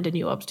fucking find a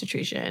new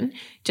obstetrician.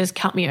 Just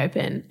cut me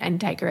open and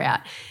take her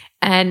out.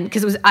 And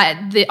because it was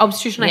the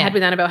obstetrician I had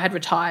with Annabelle had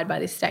retired by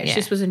this stage.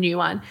 This was a new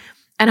one.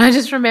 And I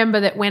just remember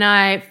that when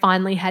I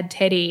finally had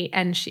Teddy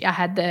and I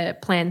had the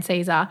planned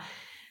Caesar,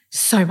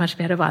 so much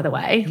better, by the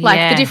way.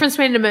 Like, the difference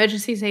between an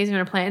emergency Caesar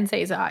and a planned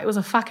Caesar, it was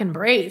a fucking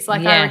breeze.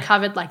 Like, I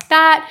recovered like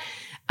that.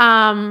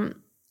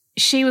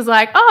 She was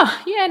like,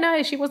 oh, yeah,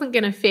 no, she wasn't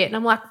going to fit. And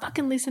I'm like,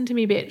 fucking listen to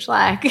me, bitch.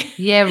 Like,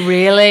 yeah,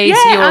 really? Yeah,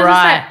 so you were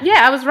right.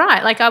 I was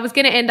right. Like, I was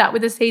going to end up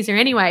with a Caesar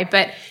anyway.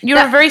 But you're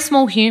a very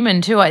small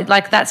human too.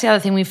 Like, that's the other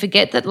thing. We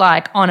forget that,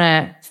 like, on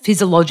a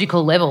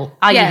physiological level,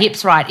 are your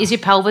hips right? Is your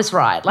pelvis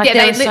right? Like,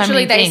 they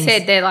literally, they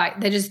said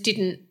they just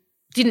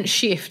didn't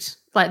shift.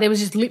 Like, there was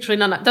just literally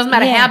none. It doesn't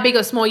matter how big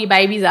or small your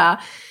babies are.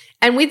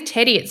 And with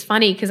Teddy, it's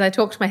funny because I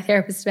talked to my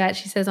therapist about it.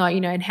 She says,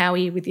 and how are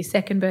you with your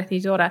second birth, your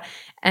daughter?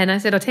 And I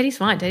said, Teddy's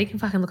fine. Teddy can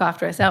fucking look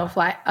after herself.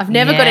 Like, I've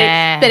never got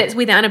it, but it's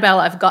with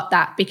Annabelle, I've got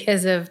that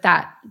because of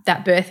that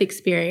birth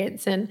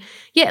experience. And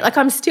like,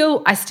 I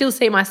still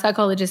see my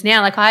psychologist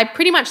now. Like, I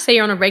pretty much see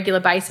her on a regular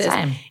basis.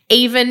 Same.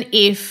 Even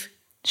if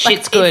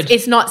shit's good.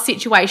 It's not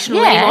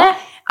situational anymore.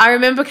 I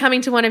remember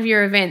coming to one of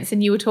your events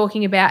and you were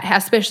talking about how,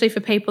 especially for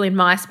people in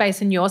my space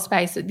and your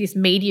space, this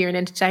media and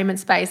entertainment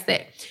space,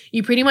 that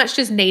you pretty much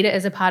just need it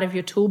as a part of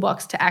your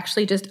toolbox to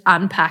actually just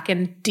unpack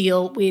and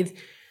deal with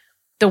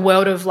the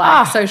world of,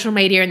 like, social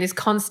media and this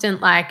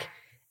constant, like,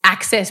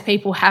 access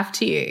people have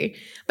to you.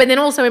 But then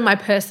also in my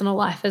personal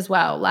life as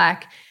well,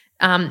 like,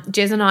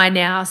 Jez and I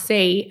now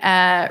see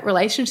a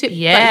relationship.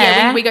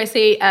 We go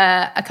see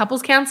a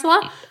couples counsellor.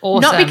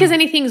 Awesome. Not because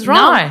anything's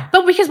wrong,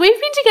 but because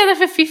we've been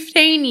together for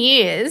 15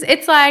 years.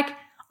 It's like,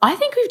 I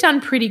think we've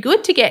done pretty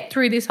good to get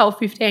through this whole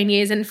 15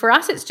 years. And for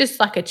us, it's just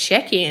like a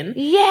check-in.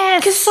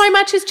 Yes. Because so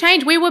much has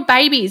changed. We were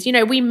babies.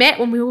 We met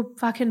when we were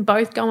fucking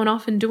both going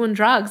off and doing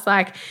drugs.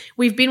 Like,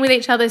 we've been with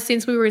each other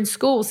since we were in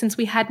school, since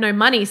we had no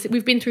money. So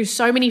we've been through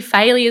so many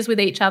failures with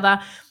each other.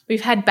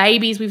 We've had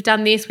babies. We've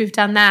done this. We've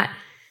done that.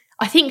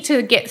 I think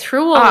to get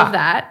through all of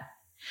that.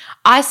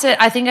 I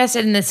think I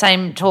said in the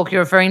same talk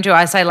you're referring to,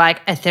 I say,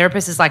 like, a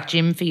therapist is like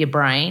gym for your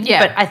brain.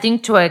 Yeah. But I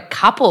think to a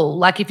couple,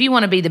 like, if you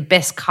want to be the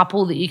best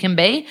couple that you can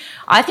be,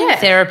 I think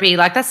therapy,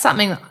 like, that's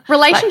something.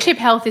 Relationship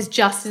health is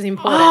just as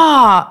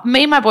important.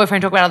 Me and my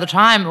boyfriend talk about it all the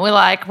time.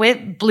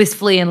 We're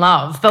blissfully in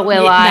love, but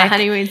we're like. The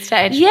honeymoon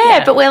stage.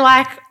 Yeah, but we're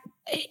like.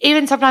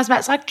 Even sometimes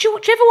Matt's like, do you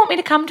ever want me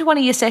to come to one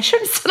of your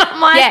sessions? And I'm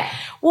like,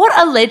 what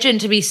a legend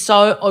to be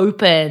so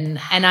open.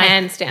 And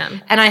hands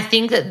down. And I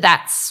think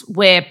that's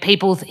where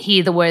people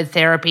hear the word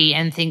therapy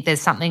and think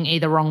there's something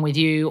either wrong with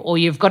you or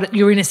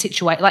you're in a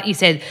situation. Like you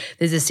said,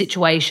 there's a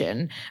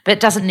situation, but it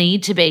doesn't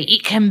need to be.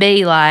 It can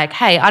be like,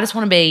 hey, I just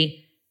want to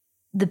be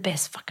the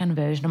best fucking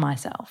version of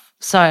myself.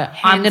 So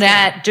I'm going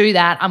to do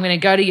that. I'm going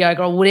to go to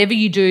yoga or whatever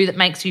you do that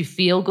makes you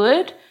feel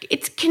good.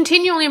 It's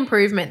continual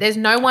improvement. There's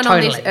no one on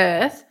this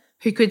earth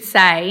who could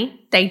say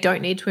they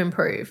don't need to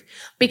improve,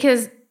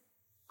 because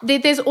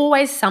there's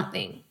always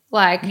something.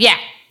 Like,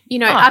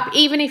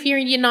 even if you're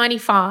in year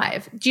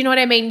 95, do you know what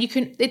I mean?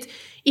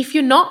 If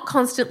you're not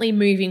constantly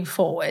moving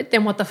forward,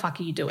 then what the fuck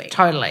are you doing?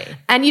 Totally.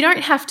 And you don't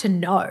have to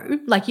know.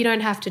 Like, you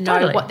don't have to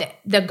know what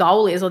the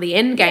goal is or the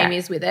end game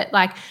is with it.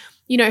 Like,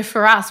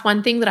 for us,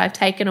 one thing that I've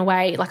taken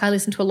away, like, I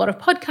listen to a lot of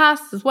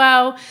podcasts as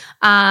well,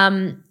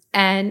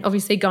 and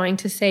obviously going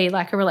to see,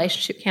 like, a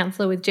relationship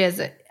counsellor with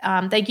Jez,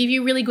 they give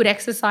you really good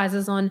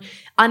exercises on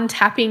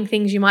untapping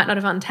things you might not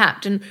have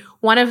untapped. And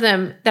one of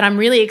them that I'm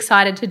really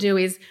excited to do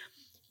is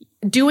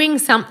doing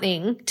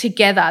something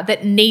together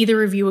that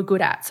neither of you are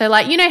good at. So,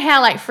 like, you know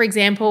how, like, for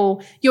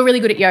example, you're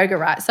really good at yoga,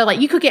 right? So, like,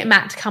 you could get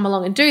Matt to come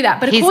along and do that.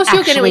 But of course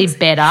you're going to – He's actually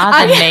better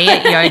than me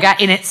at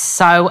yoga, and it's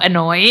so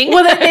annoying.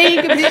 Well, there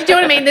you go. Do you know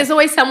what I mean? There's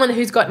always someone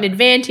who's got an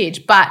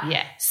advantage. But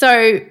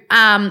so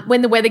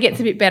when the weather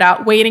gets a bit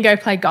better, we're going to go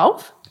play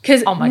golf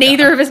because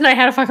neither of us know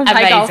how to fucking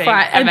play golf,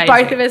 right? And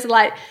both of us,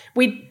 like,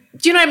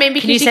 Do you know what I mean?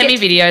 Because Can you send me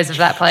videos of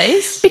that,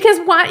 please? Because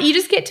you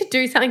just get to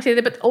do something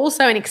together, but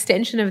also an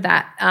extension of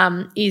that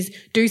is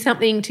do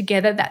something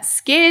together that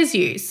scares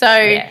you. So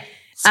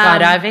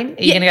skydiving?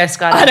 Are you going to go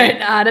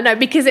skydiving? I don't know,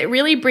 because it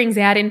really brings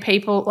out in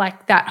people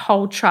like that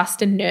whole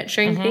trust and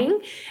nurturing thing.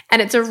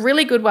 And it's a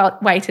really good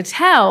way to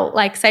tell.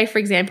 Like, say, for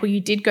example, you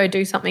did go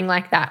do something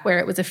like that where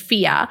it was a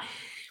fear,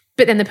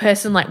 but then the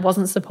person like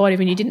wasn't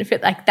supportive and you didn't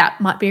fit, like that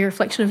might be a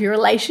reflection of your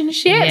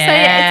relationship. Yeah. So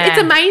yeah, it's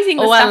amazing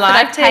the stuff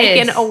that I've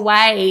taken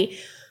away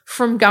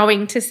from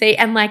going to see.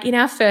 And like in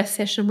our first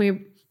session,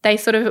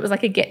 it was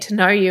like a get to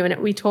know you,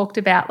 and we talked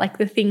about like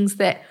the things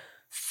that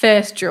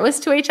first drew us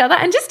to each other,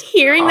 and just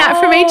hearing that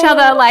from each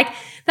other, like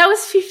that was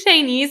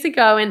 15 years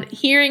ago, and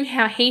hearing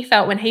how he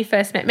felt when he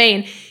first met me,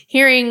 and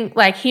hearing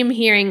like him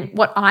hearing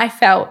what I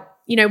felt,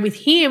 you know, with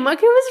him, like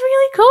it was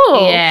really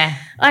cool. Yeah.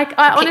 Like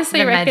I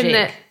honestly reckon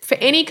that for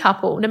any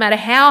couple, no matter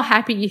how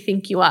happy you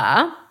think you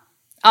are,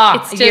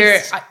 it's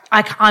just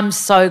I'm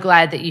so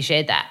glad that you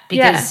shared that,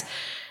 because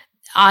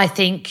I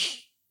think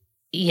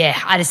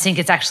I just think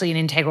it's actually an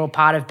integral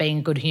part of being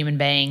a good human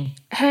being.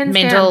 Hands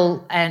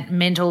down.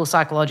 Mental,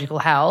 psychological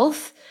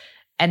health,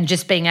 and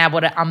just being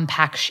able to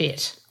unpack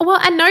shit. Well,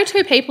 and no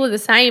two people are the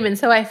same. And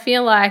so I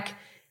feel like,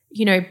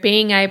 you know,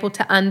 being able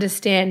to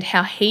understand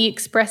how he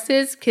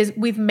expresses, because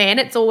with men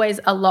it's always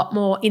a lot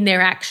more in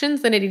their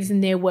actions than it is in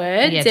their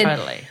words. Yeah,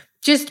 totally.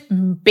 Just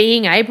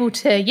being able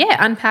to,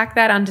 unpack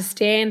that,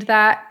 understand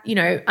that, you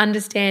know,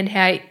 understand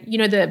how, you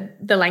know,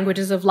 the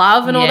languages of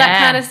love and all that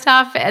kind of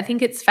stuff. I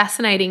think it's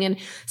fascinating. And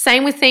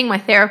same with seeing my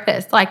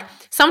therapist. Like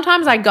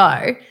sometimes I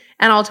go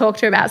and I'll talk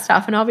to her about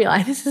stuff and I'll be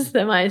like, this is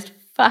the most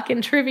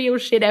fucking trivial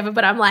shit ever,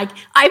 but I'm like,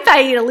 I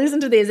pay you to listen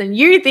to this and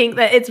you think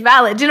that it's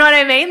valid. Do you know what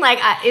I mean? Like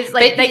it's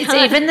like it's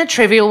even the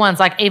trivial ones.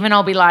 Like even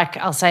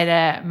I'll say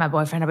to my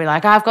boyfriend, I'll be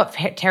like, I've got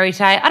Terry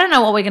today. I don't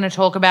know what we're going to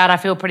talk about. I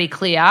feel pretty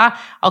clear.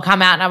 I'll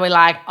come out and I'll be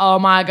like, oh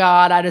my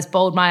God, I just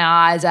bawled my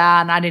eyes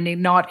out and I did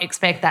not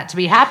expect that to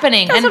be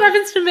happening. That's what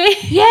happens to me.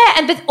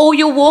 Yeah, or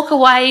you'll walk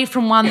away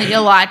from one that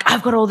you're like,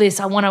 I've got all this.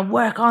 I want to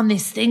work on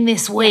this thing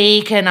this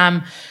week and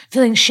I'm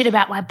feeling shit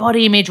about my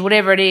body image,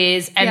 whatever it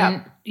is.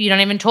 And you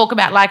don't even talk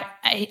about, like,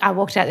 I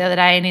walked out the other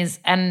day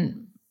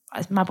and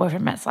my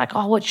boyfriend Matt's like,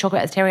 oh, what you talk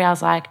about with Terry? I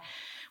was like,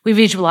 we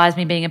visualised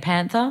me being a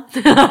panther.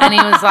 And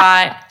he was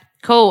like,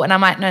 cool. And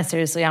I'm like, no,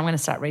 seriously, I'm going to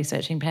start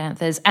researching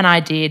panthers. And I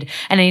did.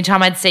 And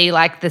anytime I'd see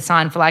like the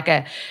sign for like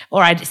I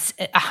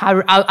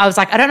was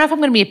like, I don't know if I'm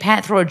going to be a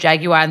panther or a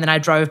jaguar. And then I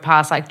drove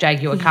past like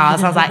jaguar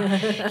cars. I was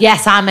like,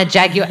 yes, I'm a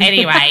jaguar.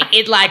 Anyway,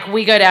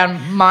 we go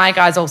down, my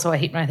guy's also a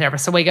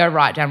hypnotherapist, so we go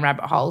right down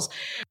rabbit holes.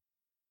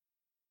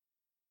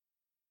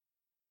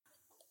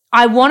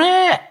 I want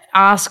to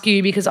ask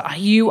you, because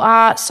you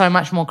are so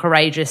much more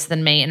courageous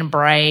than me and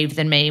brave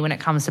than me when it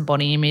comes to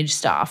body image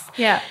stuff.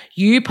 Yeah.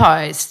 You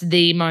post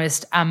the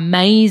most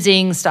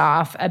amazing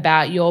stuff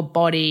about your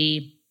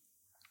body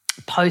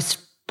post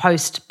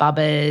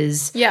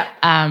bubbers. Yeah.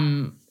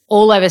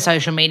 All over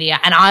social media,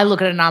 and I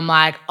look at it and I'm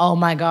like, oh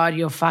my God,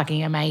 you're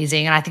fucking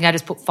amazing. And I think I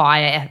just put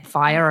fire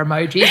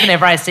emojis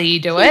whenever I see you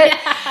do it. Yeah,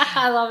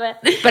 I love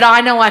it. But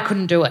I know I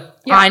couldn't do it.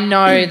 Yeah. I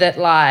know that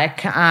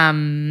like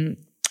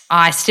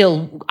I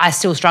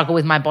still struggle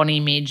with my body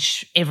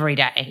image every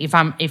day, if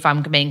I'm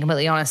being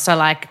completely honest. So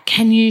like,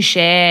 can you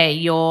share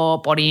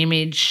your body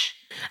image?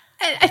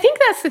 I think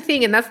that's the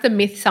thing, and that's the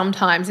myth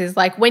sometimes, is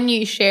like when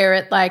you share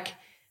it, like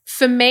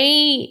for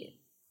me,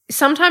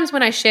 sometimes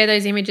when I share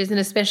those images, and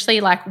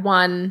especially like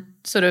one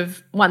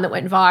that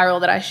went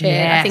viral that I shared,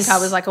 yes. I think I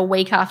was like a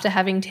week after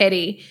having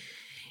Teddy,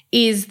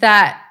 is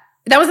that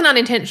was an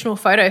unintentional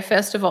photo,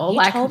 first of all.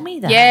 You told me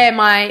that.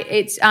 Yeah,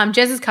 it's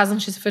Jez's cousin.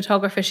 She's a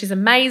photographer. She's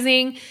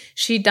amazing.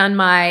 She'd done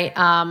my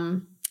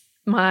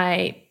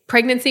my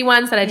pregnancy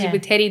ones that I did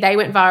with Teddy. They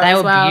went viral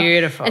as well. They were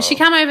beautiful. And she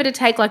came over to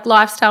take like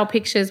lifestyle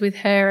pictures with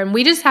her, and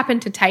we just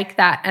happened to take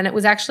that, and it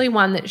was actually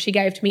one that she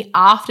gave to me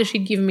after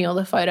she'd given me all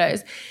the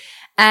photos.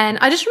 And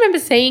I just remember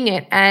seeing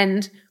it,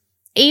 and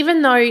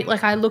even though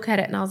like I look at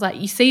it and I was like,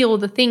 you see all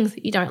the things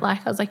that you don't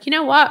like, I was like, you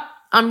know what?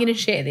 I'm going to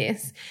share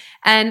this.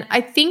 And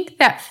I think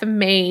that for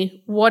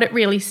me, what it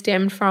really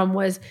stemmed from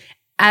was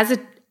as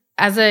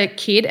a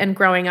kid and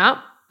growing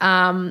up,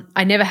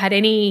 I never had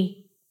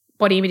any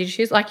body image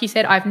issues. Like you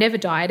said, I've never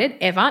dieted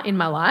ever in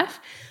my life.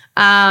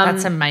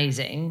 That's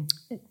amazing.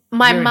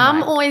 My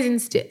mum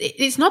always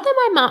it's not that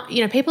my mum,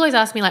 you know, people always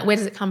ask me like, where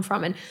does it come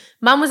from? And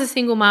mum was a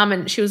single mum,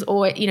 and she was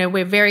always, you know,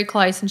 we're very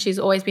close, and she's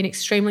always been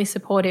extremely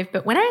supportive.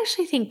 But when I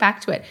actually think back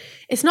to it,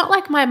 it's not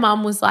like my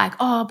mum was like,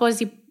 oh,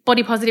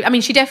 body positive. I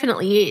mean, she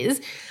definitely is.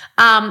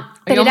 But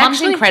your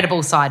mum's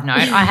incredible, side note.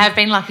 I have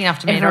been lucky enough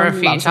to meet her a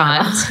few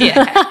times.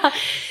 Yeah.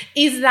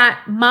 Is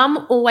that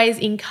mum always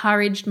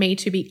encouraged me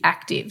to be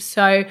active.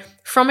 So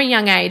from a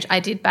young age,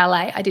 I did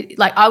ballet.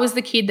 I was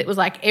the kid that was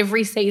like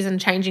every season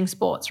changing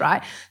sports,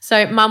 right?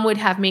 So mum would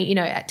have me, you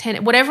know, at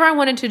 10, whatever I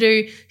wanted to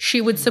do,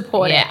 she would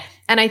support it.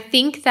 And I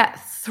think that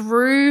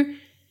through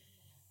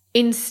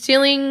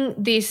instilling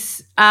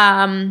this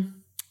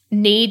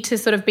need to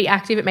sort of be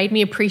active, it made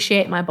me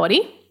appreciate my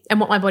body. and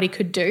what my body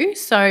could do.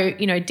 So,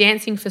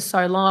 dancing for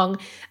so long,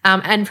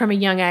 and from a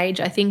young age,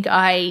 I think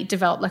I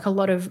developed like a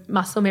lot of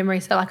muscle memory.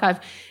 So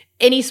like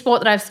any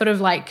sport that I've sort of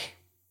like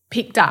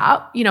picked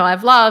up,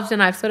 I've loved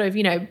and I've sort of,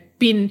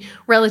 been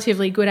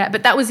relatively good at,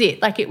 but that was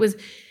it. Like it was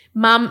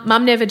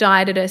mum never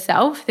dieted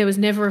herself. There was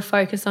never a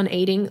focus on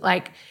eating.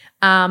 Like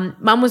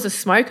mum was a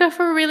smoker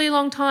for a really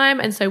long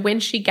time. And so when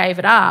she gave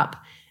it up,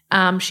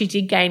 she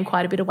did gain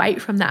quite a bit of weight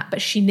from that,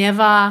 but she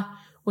never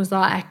was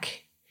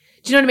like,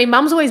 do you know what I mean?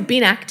 Mum's always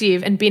been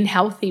active and been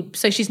healthy.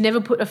 So she's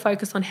never put a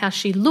focus on how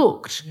she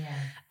looked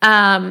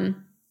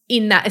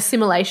in that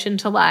assimilation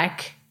to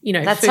like,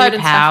 that's food so and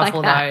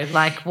powerful stuff like that. though.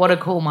 Like what a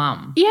cool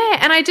mum. Yeah.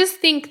 And I just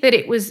think that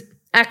it was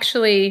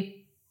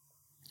actually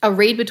a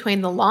read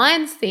between the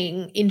lines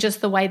thing in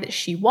just the way that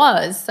she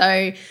was.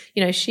 So,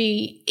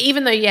 she,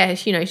 even though,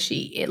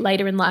 she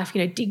later in life,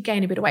 did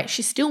gain a bit of weight,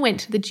 she still went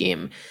to the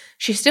gym.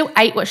 She still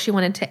ate what she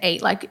wanted to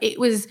eat. Like it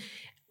was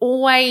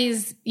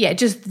always,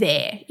 just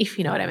there, if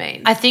you know what I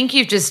mean. I think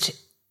you've just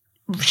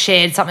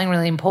shared something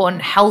really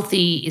important.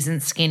 Healthy isn't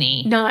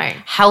skinny. No.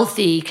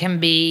 Healthy can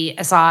be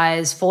a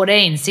size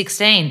 14,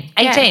 16,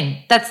 18.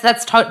 Yeah.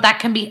 That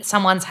can be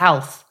someone's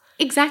health.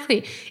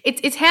 Exactly.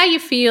 It's how you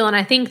feel, and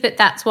I think that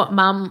that's what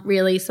mum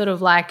really sort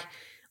of like,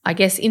 I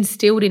guess,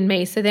 instilled in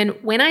me. So then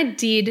when I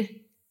did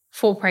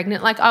fall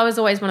pregnant, like I was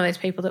always one of those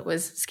people that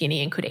was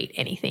skinny and could eat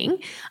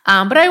anything,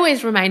 but I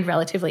always remained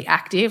relatively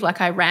active.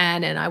 Like I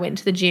ran and I went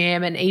to the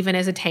gym, and even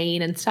as a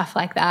teen and stuff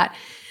like that.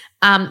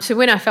 So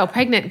when I fell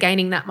pregnant,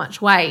 gaining that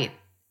much weight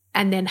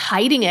and then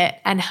hating it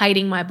and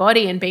hating my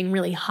body and being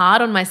really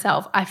hard on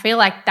myself, I feel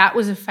like that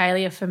was a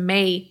failure for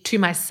me to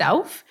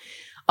myself,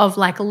 of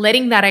like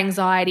letting that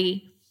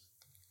anxiety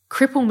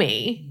cripple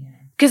me,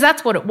 because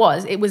that's what it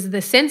was. It was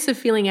the sense of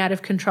feeling out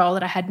of control,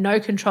 that I had no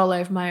control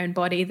over my own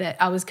body, that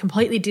I was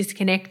completely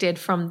disconnected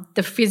from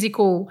the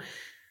physical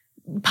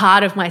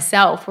part of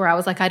myself, where I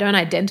was like, I don't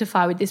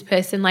identify with this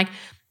person. Like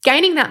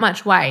gaining that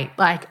much weight,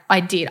 like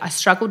I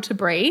struggled to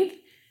breathe.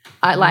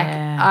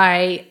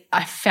 I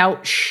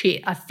felt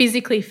shit. I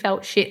physically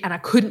felt shit, and I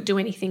couldn't do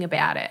anything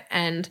about it.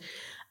 And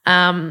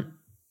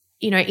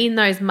in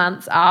those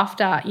months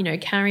after,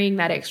 carrying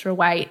that extra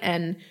weight,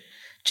 and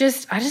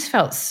I just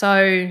felt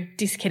so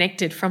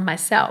disconnected from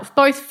myself,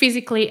 both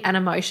physically and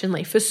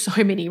emotionally, for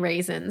so many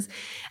reasons.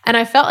 And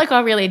I felt like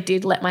I really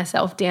did let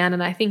myself down.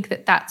 And I think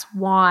that that's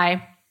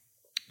why.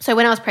 So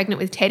when I was pregnant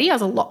with Teddy, I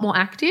was a lot more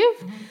active.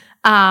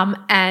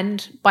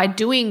 And by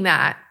doing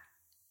that,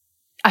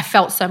 I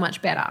felt so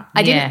much better.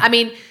 I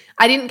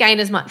didn't gain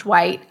as much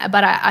weight,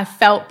 but I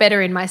felt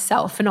better in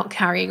myself for not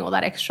carrying all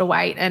that extra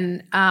weight,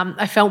 and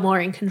I felt more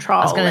in control.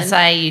 I was going to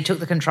say you took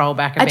the control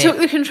back a bit. I took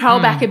the control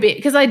back a bit,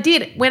 because I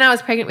did. When I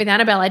was pregnant with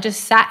Annabelle, I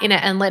just sat in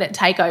it and let it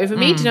take over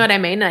me. Do you know what I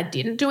mean? I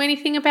didn't do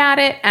anything about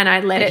it, and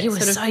I let it. You were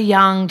so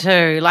young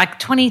too, like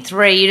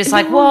 23. You're just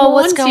like, whoa,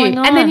 what's going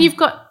on? And then you've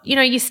got,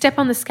 you step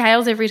on the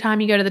scales every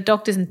time you go to the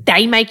doctors, and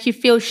they make you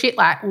feel shit,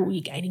 like, oh,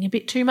 you're gaining a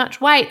bit too much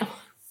weight.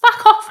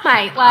 Fuck off,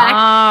 mate. Like,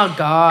 oh,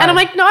 God. And I'm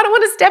like, no, I don't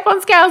want to step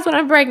on scales when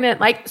I'm pregnant.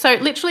 Like, so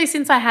literally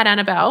since I had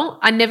Annabelle,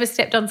 I never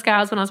stepped on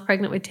scales when I was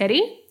pregnant with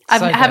Teddy.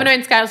 I haven't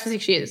owned scales for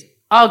 6 years.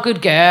 Oh,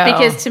 good girl.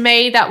 Because to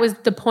me, that was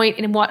the point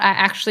in what I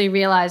actually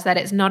realized, that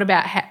it's not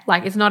about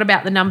it's not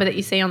about the number that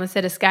you see on the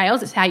set of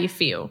scales. It's how you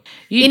feel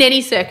in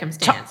any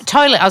circumstance.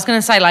 Totally. I was going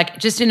to say, like,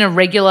 just in a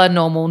regular,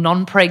 normal,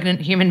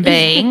 non-pregnant human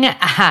being,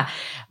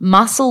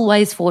 muscle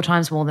weighs 4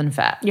 times more than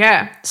fat.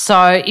 Yeah.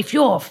 So if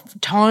you're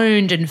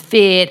toned and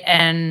fit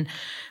and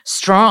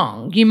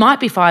strong, you might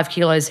be 5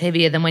 kilos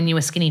heavier than when you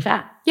were skinny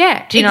fat.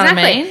 Yeah. Do you know what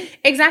I mean?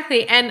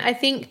 Exactly. And I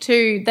think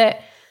too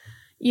that,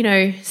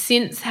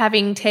 since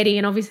having Teddy,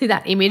 and obviously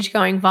that image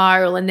going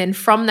viral, and then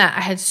from that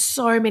I had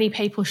so many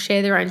people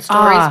share their own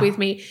stories with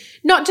me,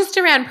 not just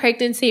around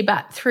pregnancy,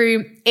 but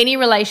through any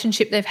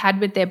relationship they've had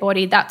with their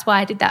body. That's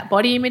why I did that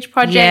body image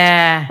project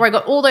where I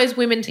got all those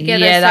women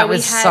together. Yeah, that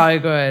was so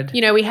good.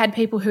 We had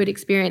people who had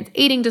experienced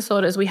eating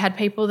disorders. We had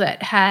people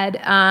that had,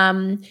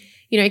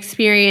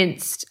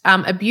 experienced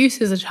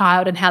abuse as a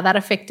child, and how that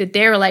affected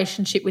their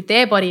relationship with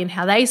their body and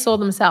how they saw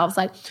themselves.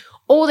 Like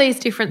all these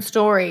different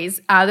stories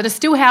that are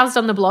still housed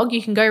on the blog.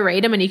 You can go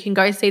read them, and you can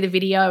go see the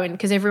video, and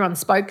because everyone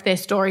spoke their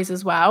stories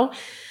as well.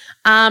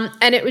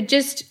 And it would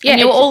just, and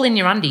you were all in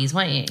your undies,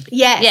 weren't you?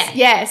 Yes,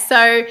 yeah.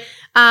 So,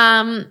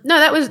 no,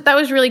 that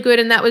was really good,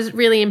 and that was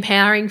really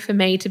empowering for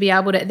me to be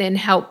able to then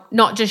help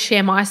not just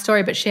share my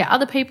story, but share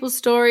other people's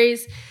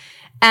stories.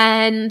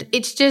 And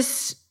it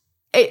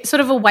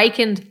sort of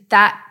awakened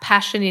that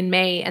passion in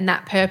me and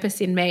that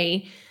purpose in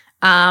me.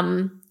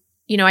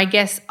 I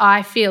guess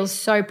I feel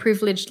so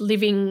privileged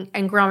living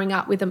and growing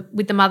up with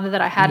the mother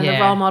that I had and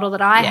the role model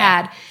that I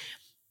had.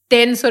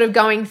 Then sort of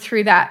going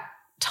through that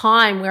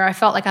time where I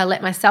felt like I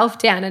let myself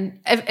down, and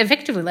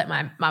effectively let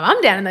my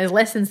mum down in those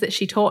lessons that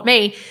she taught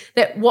me,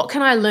 that what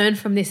can I learn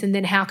from this, and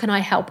then how can I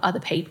help other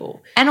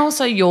people? And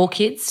also your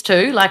kids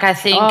too. Like I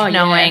think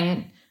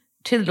knowing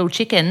two little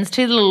chickens,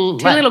 two little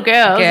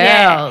girls.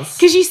 Yeah.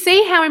 Because you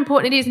see how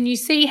important it is, and you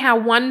see how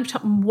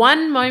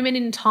one moment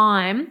in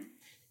time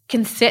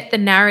can set the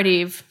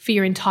narrative for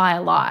your entire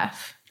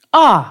life.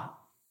 Oh,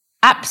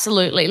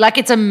 absolutely. Like,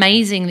 it's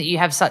amazing that you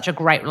have such a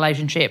great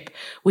relationship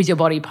with your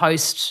body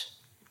post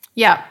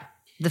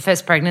the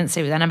first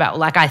pregnancy with Annabelle.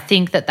 Like, I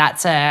think that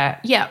that's a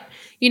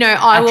You know,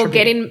 I will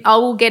get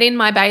in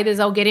my bathers,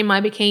 I'll get in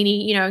my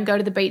bikini, you know, and go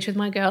to the beach with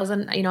my girls,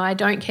 and, you know, I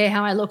don't care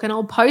how I look, and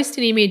I'll post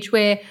an image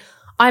where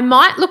I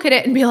might look at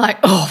it and be like,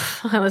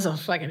 oh, that was a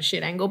fucking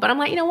shit angle. But I'm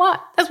like, you know what?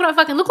 That's what I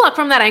fucking look like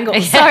from that angle.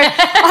 So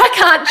I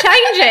can't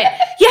change it.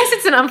 Yes,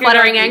 it's an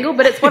unflattering angle,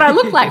 but it's what I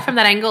look like from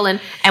that angle.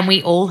 And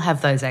we all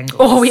have those angles.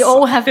 Oh, we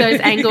all have those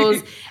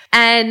angles.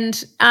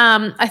 And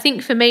I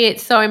think for me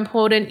it's so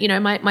important, you know,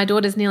 my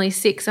daughter's nearly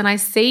 6, and I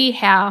see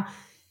how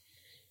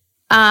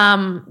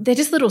they're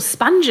just little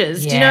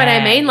sponges. Do you know what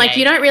I mean? Like,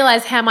 you don't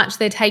realize how much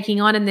they're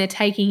taking on and they're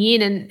taking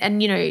in,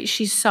 and you know,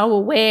 she's so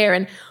aware.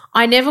 And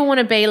I never want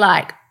to be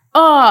like,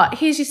 oh,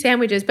 here's your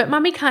sandwiches, but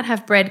mummy can't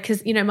have bread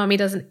because, you know, mummy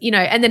doesn't, you know,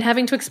 and then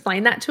having to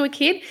explain that to a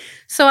kid.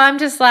 So I'm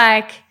just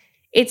like,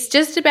 it's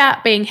just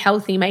about being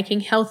healthy,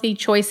 making healthy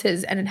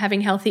choices and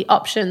having healthy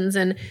options,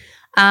 and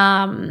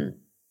not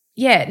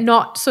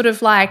sort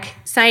of like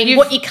saying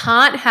what you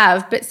can't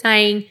have, but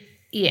saying,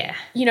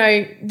 you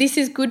know, this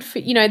is good for,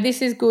 you know,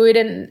 this is good,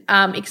 and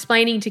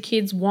explaining to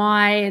kids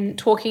why, and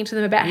talking to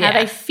them about how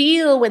they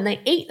feel when they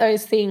eat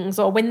those things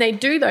or when they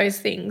do those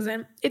things.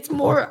 And it's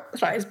more,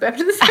 sorry, it's burped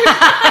at the same time.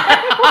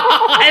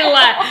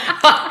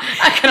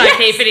 Can I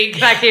keep it in?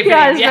 Because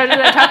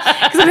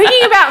I'm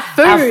thinking about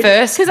food. Our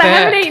first because I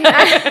haven't eaten.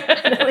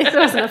 At least it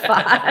wasn't a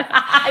fart.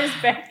 I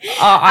just burped.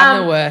 Oh,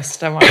 I'm the worst.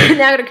 Don't worry.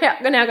 now I've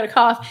got a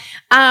cough.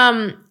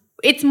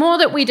 It's more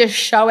that we just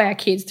show our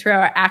kids through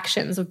our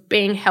actions of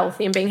being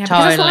healthy and being happy.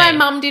 Totally. That's what my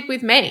mum did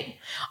with me.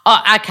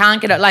 Oh, I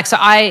can't get it. Like, so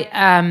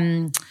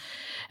my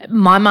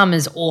mum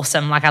is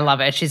awesome. Like, I love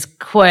her. She's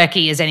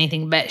quirky as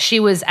anything, but she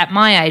was at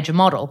my age a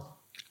model.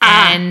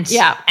 And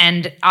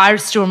I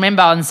still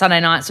remember on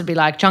Sunday nights would be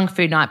like junk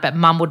food night, but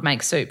mum would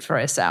make soup for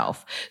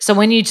herself. So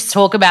when you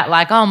talk about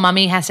like, oh,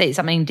 mummy has to eat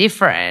something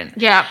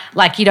different,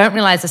 like you don't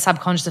realise the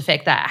subconscious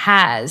effect that it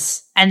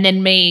has. And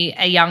then me,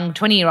 a young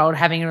 20-year-old,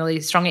 having a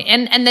really strong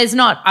and there's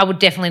not, I would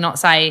definitely not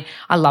say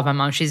I love my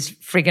mum. She's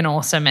friggin'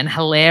 awesome and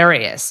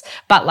hilarious.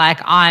 But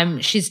like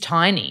she's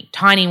tiny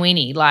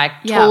weeny, like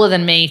taller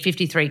than me,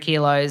 53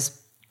 kilos.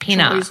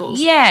 Pinner.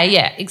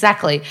 Yeah,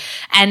 exactly.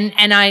 And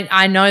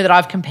I know that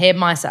I've compared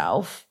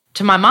myself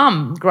to my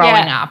mum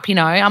growing up, you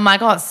know. I'm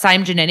like, oh,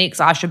 same genetics,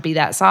 I should be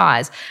that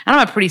size. And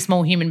I'm a pretty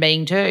small human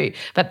being too.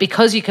 But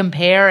because you're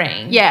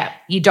comparing,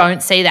 you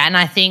don't see that. And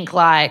I think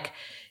like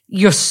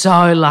you're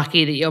so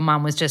lucky that your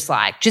mum was just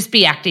like, just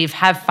be active,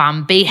 have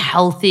fun, be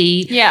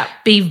healthy,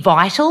 be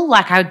vital.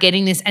 Like I'm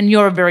getting this, and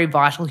you're a very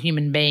vital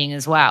human being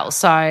as well.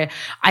 So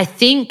I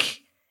think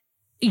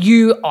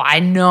I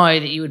know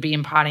that you would be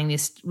imparting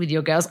this with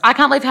your girls. I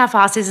can't believe how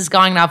fast this is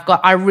going. And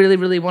I really,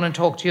 really want to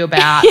talk to you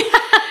about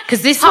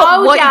because this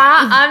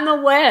I'm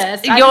the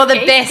worst. You're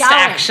the best, going.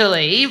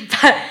 Actually.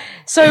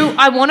 So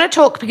I want to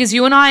talk because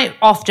you and I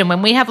often,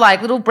 when we have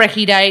like little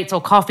brekkie dates or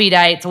coffee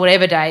dates or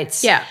whatever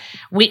dates,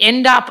 we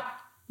end up.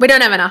 We don't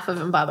have enough of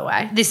them, by the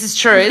way. This is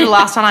true. The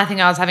last time I think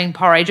I was having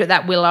porridge at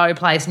that Willow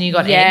place and you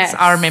got eggs.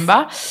 I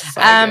remember. So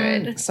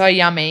good. So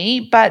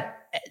yummy. But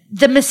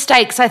the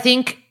mistakes, I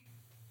think.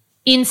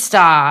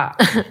 Insta,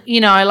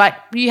 you know, like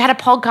you had a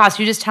podcast,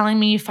 you were just telling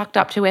me you fucked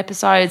up 2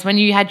 episodes when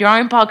you had your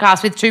own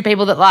podcast with 2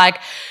 people that like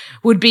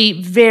would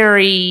be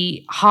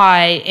very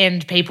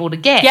high-end people to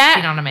get,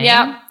 you know what I mean?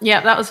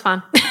 Yeah, that was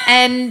fun.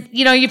 And,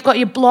 you know, you've got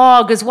your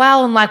blog as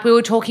well, and like we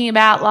were talking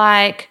about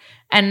like,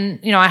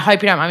 and, you know, I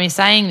hope you don't mind me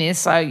saying this,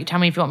 so you tell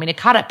me if you want me to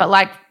cut it, but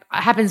like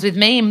it happens with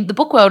me in the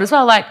book world as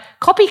well, like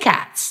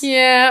copycats.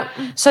 Yeah.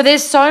 So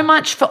there's so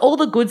much for all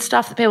the good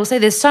stuff that people say.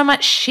 There's so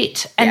much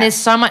shit and there's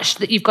so much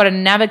that you've got to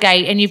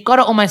navigate, and you've got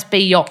to almost be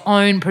your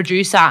own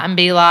producer and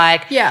be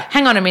like,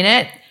 hang on a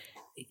minute,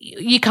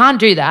 you can't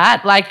do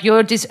that. Like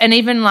you're just, and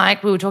even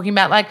like we were talking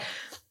about like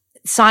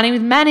signing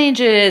with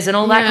managers and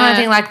all that kind of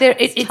thing. Like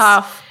it's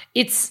tough.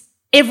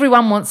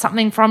 Everyone wants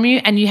something from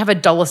you and you have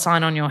a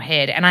 $sign on your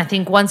head. And I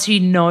think once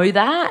you know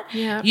that,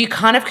 you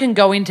kind of can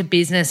go into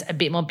business a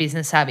bit more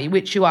business savvy,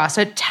 which you are.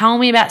 So tell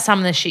me about some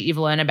of the shit you've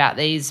learned about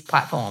these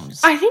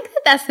platforms. I think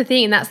that's the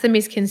thing, and that's the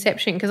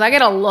misconception, because I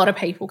get a lot of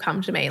people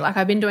come to me. Like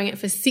I've been doing it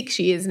for 6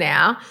 years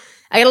now.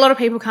 I get a lot of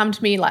people come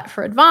to me like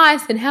for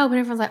advice and help, and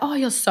everyone's like, oh,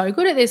 you're so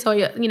good at this, or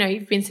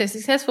you've been so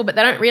successful, but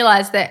they don't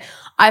realize that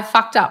I've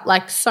fucked up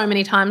like so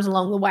many times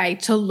along the way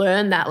to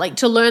learn that, like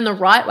to learn the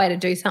right way to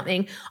do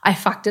something. I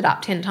fucked it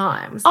up 10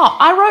 times. Oh,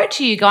 I wrote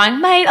to you going,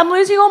 mate, I'm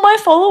losing all my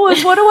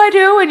followers. What do I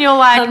do? And you're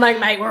like, I'm like,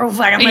 mate, we're all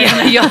fucking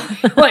losing. You're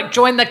like,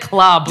 join the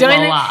club,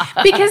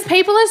 because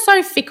people are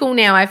so fickle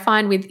now, I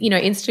find, with,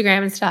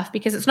 Instagram and stuff,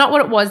 because it's not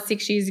what it was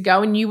 6 years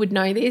ago, and you would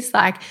know this.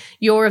 Like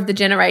you're of the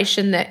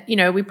generation that,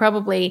 we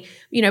probably,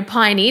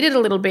 pioneered it a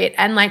little bit,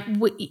 and like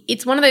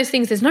it's one of those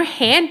things, there's no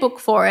handbook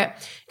for it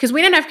because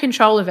we don't have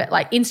control of it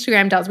like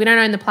Instagram does. We don't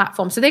own the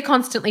platform, so they're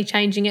constantly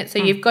changing it, so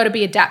you've got to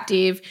be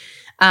adaptive.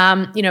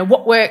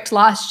 What worked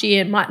last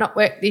year might not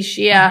work this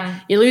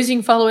year. You're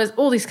losing followers,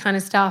 all this kind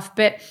of stuff.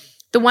 But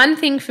the one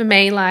thing for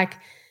me, like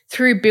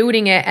through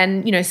building it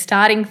and, you know,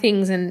 starting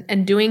things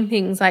and doing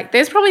things, like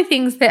there's probably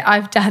things that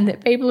I've done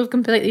that people have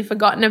completely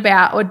forgotten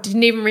about or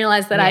didn't even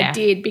realize that I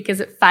did because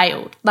it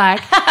failed.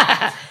 Like,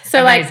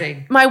 so Amazing.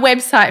 like my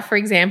website, for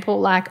example,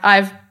 like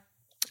I've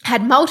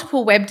had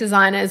multiple web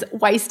designers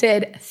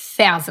wasted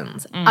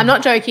thousands. I'm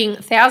not joking,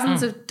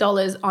 thousands of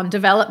dollars on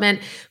development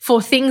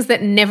for things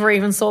that never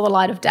even saw the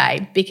light of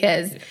day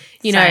because,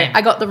 you know,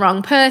 I got the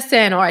wrong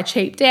person or I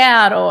cheaped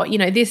out or, you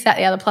know, this, that,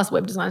 the other, plus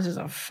web design is just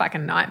a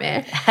fucking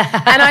nightmare.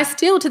 And I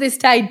still to this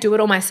day do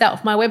it all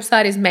myself. My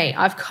website is me.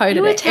 I've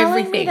coded it,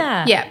 everything. Me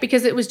that. Yeah,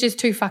 because it was just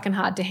too fucking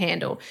hard to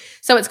handle.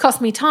 So it's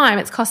cost me time,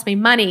 it's cost me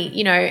money,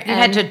 you know. You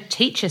had to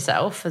teach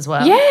yourself as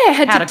well. Yeah, I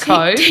had how to to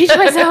code. teach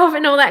myself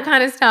and all that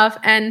kind of stuff.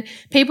 And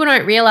people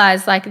don't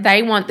realize, like,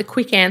 they want the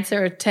quick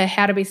answer to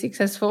how to be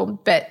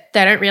successful, but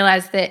they don't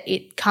realize that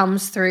it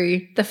comes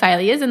through the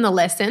failures and the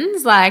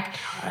lessons. Like,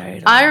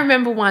 totally. I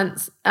remember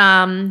once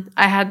I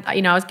had,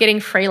 you know, I was getting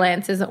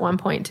freelancers at one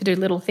point to do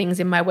little things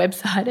in my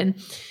website,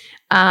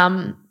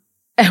 and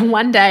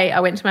one day I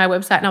went to my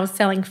website and I was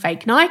selling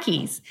fake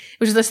Nikes,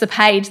 which was just a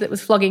page that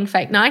was flogging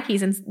fake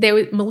Nikes, and there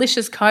was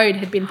malicious code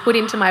had been put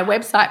into my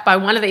website by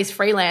one of these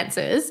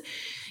freelancers.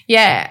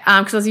 Yeah,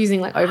 because I was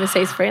using like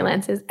overseas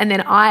freelancers. And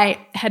then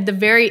I had the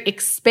very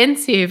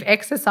expensive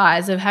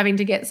exercise of having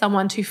to get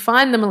someone to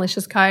find the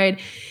malicious code,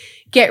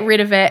 get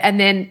rid of it. And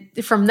then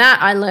from that,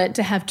 I learned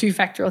to have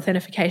two-factor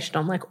authentication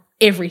on like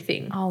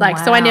everything. Oh, like,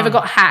 wow. so I never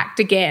got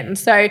hacked again.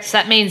 So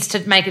that means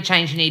to make a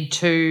change, you need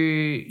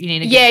to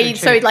get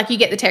so like you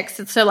get the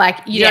text. So like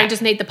you don't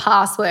just need the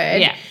password.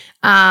 Yeah.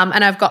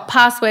 And I've got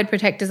password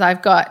protectors.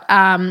 I've got,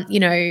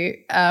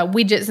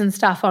 widgets and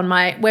stuff on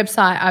my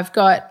website. I've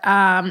got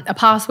a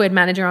password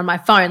manager on my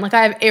phone. Like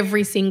I have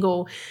every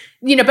single,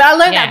 you know, but I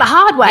learned that the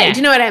hard way. Yeah. Do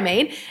you know what I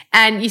mean?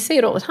 And you see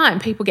it all the time.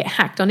 People get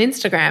hacked on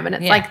Instagram and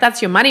it's like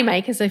that's your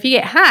moneymaker. So if you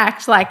get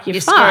hacked, like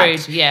you're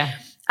fucked. Screwed. Yeah.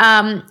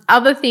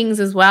 Other things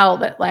as well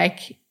that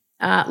like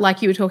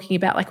you were talking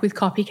about, like with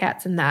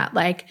copycats and that,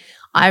 like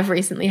I've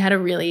recently had a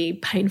really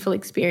painful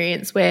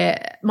experience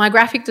where my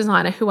graphic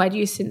designer, who I'd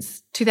used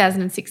since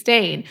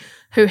 2016,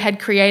 who had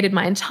created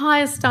my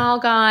entire style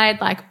guide,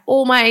 like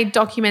all my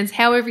documents,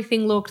 how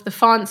everything looked, the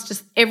fonts,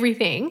 just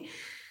everything,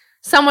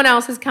 someone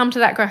else has come to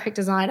that graphic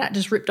designer,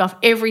 just ripped off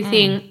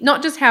everything,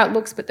 not just how it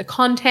looks, but the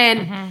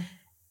content. Mm-hmm.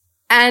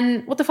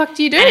 And what the fuck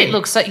do you do? And it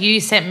looks like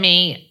you sent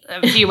me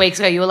a few weeks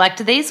ago, you were like,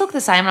 do these look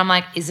the same? And I'm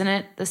like, isn't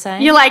it the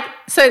same? You're like,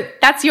 so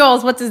that's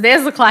yours. What does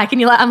theirs look like?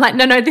 And you're like, I'm like,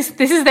 no, this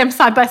is them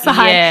side by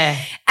side. Yeah.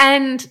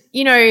 And,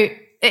 you know,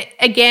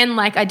 again,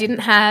 like I didn't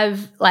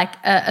have like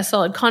a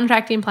solid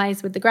contract in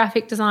place with the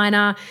graphic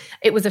designer.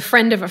 It was a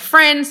friend of a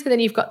friend. So then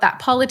you've got that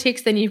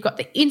politics. Then you've got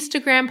the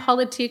Instagram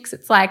politics.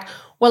 It's like,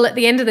 well, at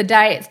the end of the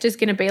day, it's just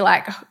going to be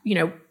like, you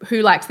know,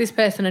 who likes this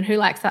person and who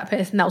likes that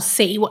person. They'll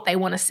see what they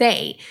want to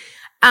see.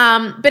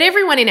 But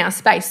everyone in our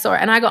space saw it,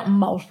 and I got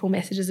multiple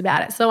messages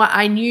about it. So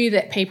I knew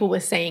that people were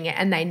seeing it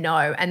and they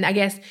know. And I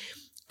guess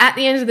at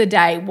the end of the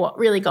day, what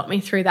really got me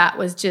through that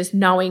was just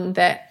knowing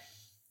that,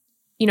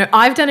 you know,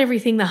 I've done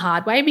everything the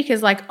hard way,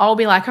 because like I'll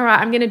be like, all right,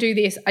 I'm going to do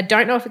this. I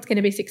don't know if it's going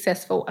to be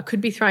successful. I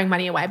could be throwing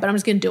money away, but I'm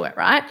just going to do it,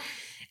 right?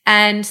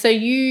 And so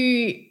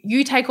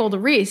you take all the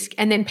risk,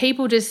 and then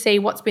people just see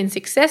what's been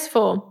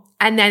successful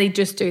and then they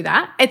just do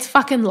that. It's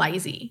fucking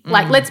lazy.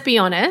 Like, let's be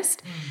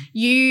honest.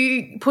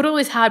 You put all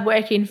this hard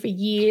work in for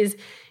years.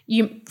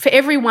 For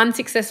every one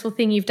successful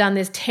thing you've done,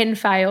 there's 10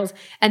 fails,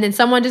 and then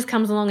someone just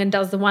comes along and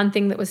does the one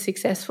thing that was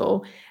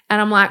successful.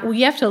 And I'm like, well,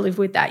 you have to live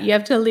with that. You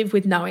have to live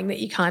with knowing that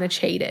you kind of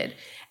cheated.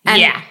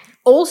 And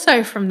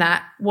also from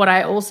that, what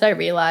I also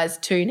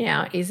realized too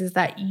now is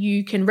that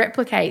you can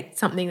replicate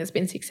something that's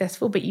been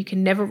successful, but you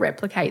can never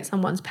replicate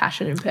someone's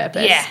passion and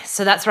purpose. Yeah,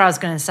 so that's what I was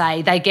going to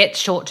say. They get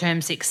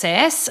short-term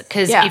success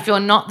because if you're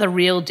not the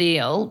real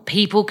deal,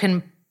 people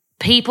can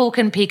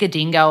pick a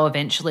dingo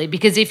eventually,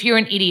 because if you're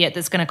an idiot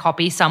that's going to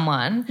copy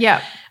someone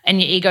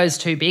and your ego's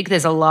too big,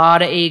 there's a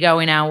lot of ego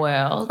in our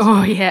world.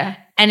 Oh, yeah.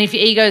 And if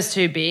your ego's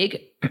too big,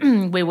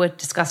 we were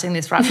discussing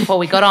this right before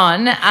we got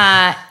on,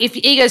 if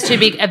your ego's too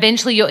big,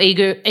 eventually your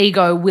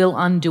ego will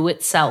undo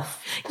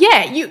itself.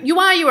 Yeah, you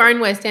are your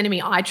own worst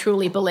enemy, I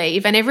truly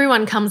believe, and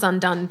everyone comes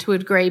undone to a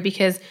degree,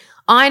 because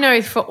I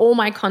know for all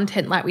my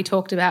content, like we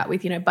talked about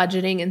with, you know,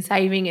 budgeting and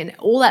saving and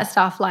all that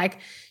stuff, like,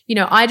 you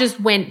know, I just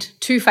went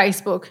to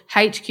Facebook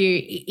HQ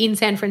in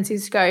San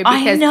Francisco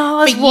because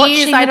for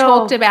years I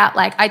talked about,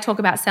 like, I talk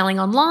about selling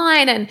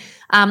online and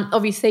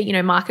obviously, you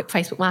know,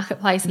 Facebook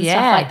Marketplace and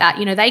stuff like that.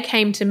 You know, they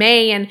came to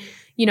me and,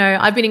 you know,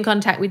 I've been in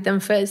contact with them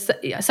for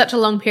such a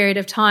long period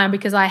of time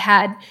because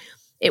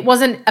it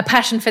wasn't a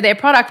passion for their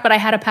product, but I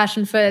had a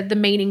passion for the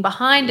meaning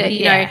behind it,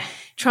 you know,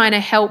 trying to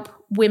help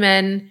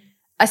women,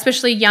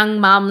 especially young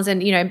mums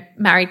and, you know,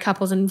 married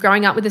couples, and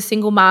growing up with a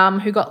single mum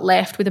who got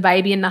left with a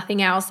baby and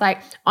nothing else. Like,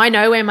 I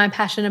know where my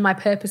passion and my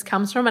purpose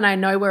comes from, and I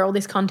know where all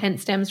this content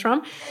stems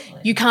from.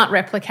 You can't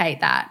replicate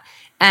that.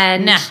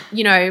 And,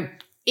 you know,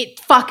 it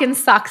fucking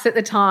sucks at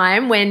the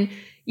time when,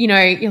 you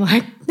know, you're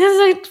like, this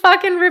is a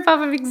fucking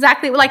rip-off of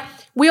exactly – like,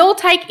 we all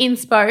take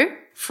inspo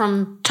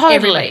from Totally.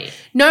 everybody.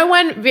 No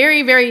one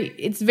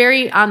it's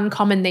very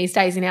uncommon these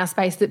days in our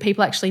space that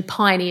people actually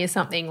pioneer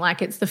something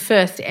like it's the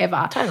first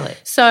ever. Totally.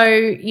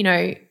 So,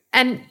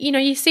 and,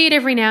 you see it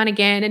every now and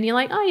again and you're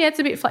like, oh, yeah, it's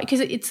a bit flat because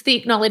it's the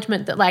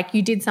acknowledgement that, like,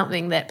 you did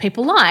something that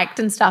people liked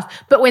and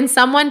stuff. But when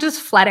someone just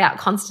flat out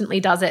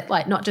constantly does it,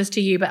 like not just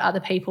to you but other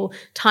people,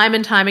 time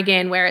and time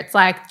again, where it's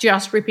like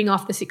just ripping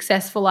off the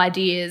successful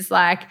ideas,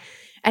 like,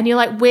 and you're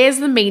like, where's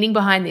the meaning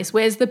behind this?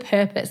 Where's the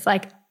purpose?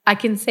 Like, I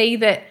can see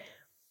that,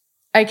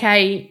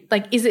 okay,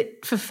 like, is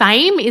it for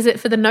fame? Is it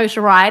for the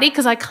notoriety?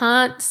 Because I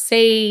can't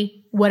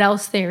see what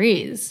else there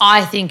is.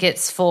 I think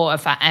it's for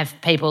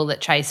people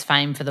that chase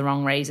fame for the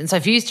wrong reason. So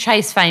if you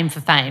chase fame for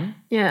fame,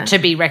 to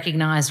be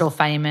recognised or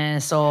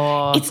famous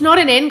or... It's not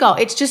an end goal.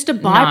 It's just a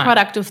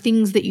byproduct of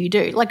things that you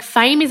do. Like,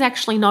 fame is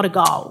actually not a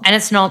goal. And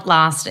it's not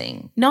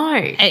lasting. No,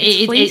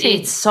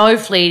 it's so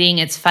fleeting.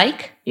 It's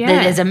fake.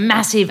 Yeah. There's a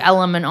massive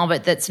element of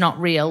it that's not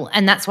real.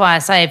 And that's why I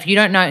say if you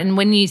don't know, and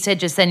when you said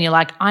just then, you're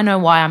like, I know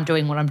why I'm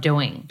doing what I'm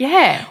doing.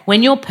 Yeah.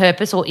 When your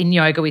purpose, or in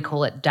yoga we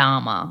call it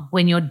dharma,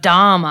 when your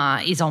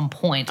dharma is on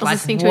point. I was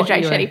listening to a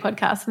Jay Shetty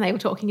podcast and they were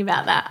talking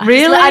about that.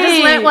 Really? I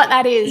just learned what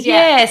that is.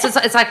 Yeah. So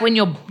it's like when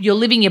you're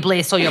living your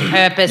bliss or your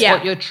purpose,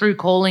 what your true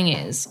calling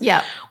is.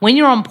 Yeah. When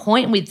you're on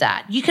point with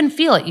that, you can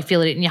feel it. You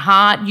feel it in your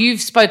heart.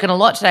 You've spoken a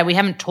lot today. We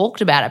haven't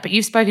talked about it, but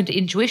you've spoken to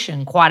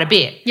intuition quite a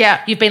bit.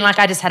 Yeah. You've been like,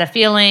 I just had a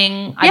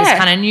feeling. I just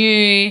kind of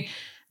knew.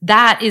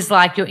 That is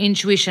like your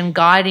intuition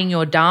guiding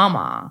your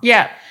dharma.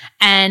 Yeah.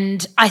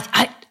 And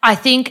I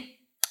think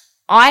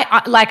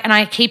I like, and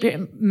I keep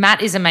it,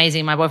 Matt is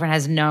amazing. My boyfriend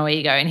has no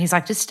ego. And he's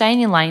like, just stay in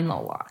your lane,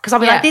 Lola. Because I'll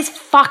be like, this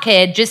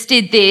fuckhead just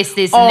did this, and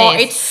this. Oh,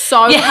 it's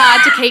so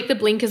hard to keep the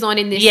blinkers on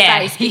in this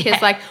space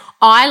because like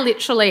I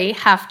literally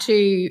have to,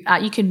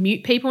 you can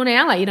mute people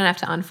now. Like you don't have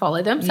to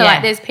unfollow them. So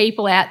like there's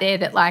people out there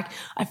that like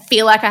I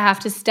feel like I have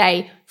to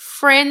stay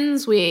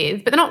friends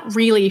with, but they're not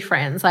really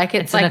friends. Like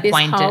it's like this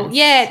whole,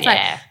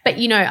 like, but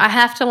I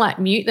have to like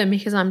mute them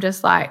because I'm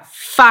just like,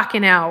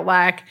 fucking hell,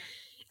 like.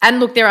 And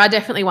look, there are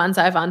definitely ones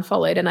I've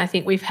unfollowed, and I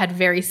think we've had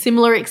very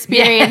similar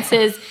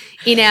experiences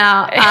in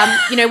our,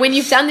 when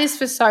you've done this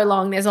for so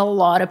long, there's a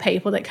lot of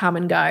people that come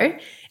and go.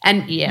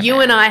 And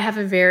you and I have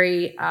a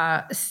very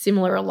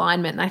similar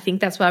alignment, and I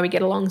think that's why we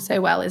get along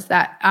so well, is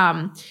that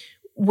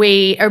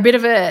we are a bit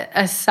of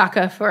a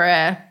sucker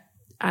for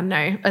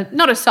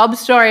not a sob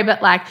story,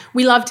 but like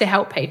we love to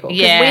help people.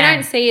 Because we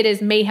don't see it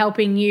as me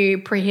helping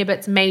you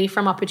prohibits me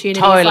from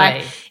opportunities. Totally.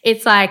 Like,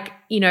 it's like,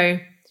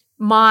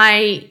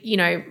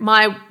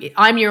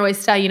 I'm your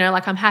oyster,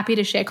 like I'm happy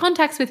to share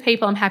contacts with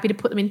people. I'm happy to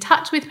put them in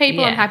touch with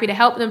people. I'm happy to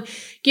help them,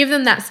 give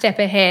them that step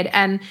ahead.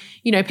 And,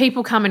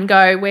 people come and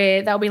go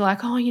where they'll be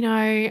like, oh,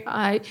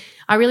 I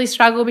really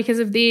struggle because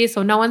of this,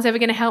 or no one's ever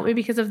going to help me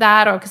because of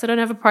that, or because I don't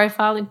have a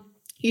profile. And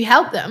you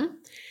help them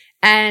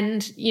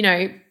and,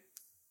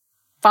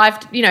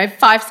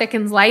 5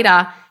 seconds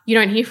later, you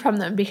don't hear from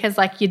them because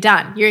like you're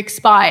done, you're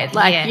expired,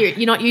 like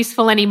you're not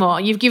useful anymore.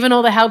 You've given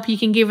all the help you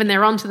can give and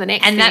they're on to the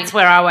next thing. And that's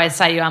where I always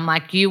say I'm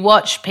like, you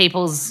watch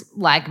people's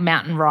like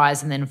mountain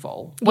rise and then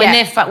fall. When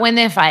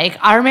they're fake.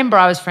 I remember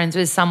I was friends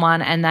with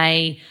someone and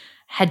they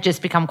had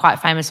just become quite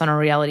famous on a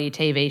reality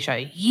TV show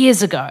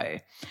years ago.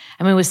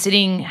 And we were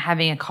sitting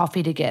having a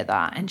coffee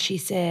together and she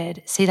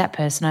said, see that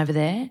person over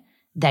there?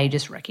 They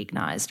just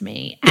recognized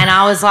me. And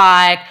I was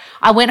like,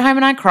 I went home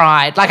and I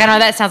cried. Like, I know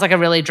that sounds like a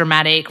really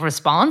dramatic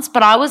response,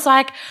 but I was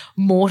like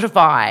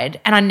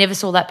mortified and I never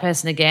saw that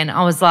person again.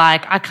 I was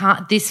like,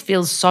 this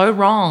feels so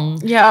wrong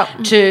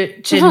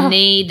to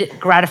need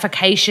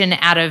gratification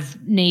out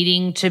of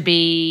needing to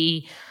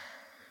be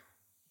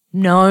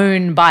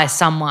known by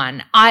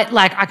someone. I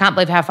can't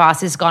believe how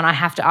fast this has gone. I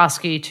have to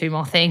ask you two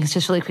more things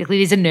just really quickly.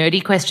 These are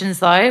nerdy questions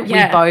though.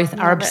 We both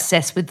are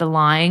obsessed with The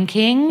Lion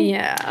King.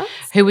 Yeah.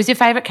 Who was your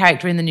favourite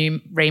character in the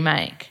new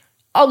remake?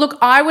 Oh, look,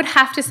 I would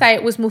have to say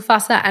it was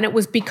Mufasa, and it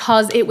was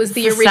because it was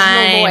the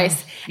original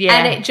voice. Yeah.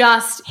 And it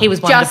he was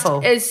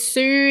wonderful. Just as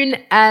soon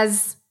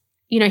as,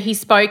 he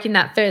spoke in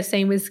that first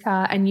scene with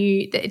Scar and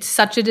it's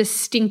such a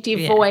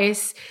distinctive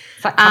voice.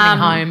 It's like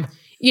coming home.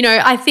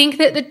 I think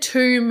that the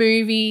two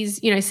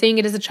movies, seeing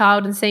it as a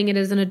child and seeing it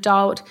as an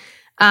adult,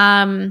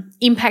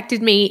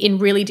 impacted me in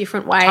really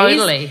different ways.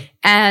 Totally.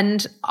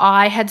 And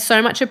I had so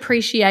much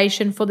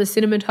appreciation for the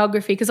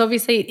cinematography because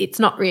obviously it's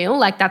not real,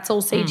 like that's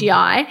all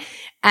CGI.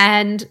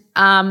 And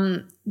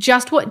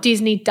just what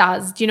Disney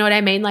does, do you know what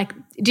I mean? Like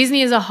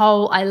Disney as a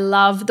whole, I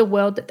love the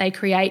world that they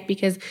create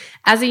because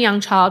as a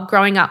young child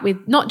growing up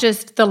with not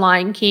just The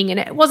Lion King, and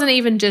it wasn't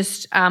even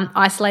just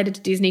isolated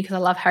to Disney because I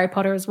love Harry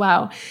Potter as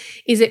well,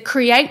 is it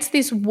creates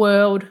this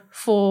world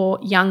for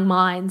young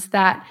minds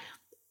that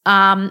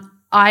I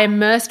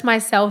immersed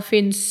myself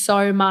in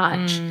so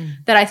much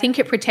that I think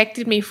it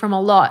protected me from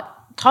a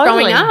lot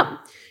growing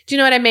up. Do you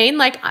know what I mean?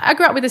 Like I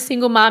grew up with a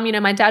single mum,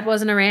 my dad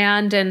wasn't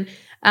around and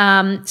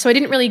so I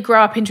didn't really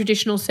grow up in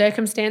traditional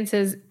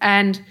circumstances,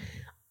 and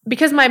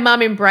because my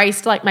mum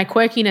embraced like my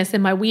quirkiness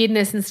and my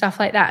weirdness and stuff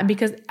like that, and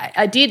because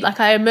I did, like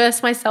I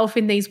immersed myself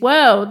in these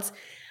worlds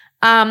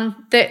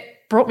that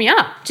brought me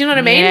up. Do you know what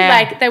I mean? Yeah.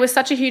 Like they were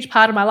such a huge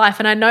part of my life,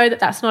 and I know that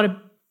that's not a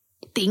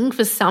thing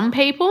for some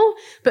people,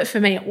 but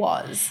for me it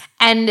was.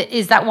 And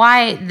is that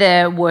why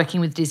the working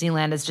with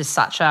Disneyland is just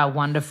such a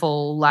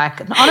wonderful, like,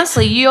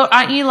 honestly,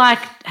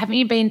 haven't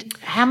you been,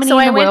 how many in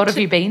the world have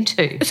you been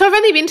to? So I've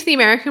only been to the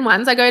American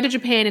ones. I go to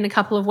Japan in a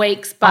couple of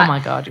weeks. But oh my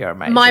God, you're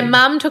amazing. My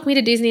mum took me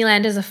to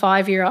Disneyland as a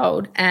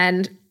 5-year-old,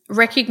 and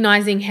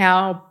recognizing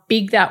how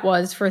big that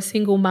was for a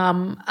single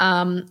mum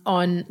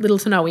on little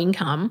to no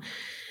income,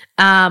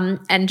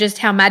 and just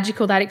how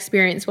magical that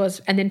experience was,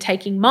 and then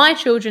taking my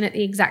children at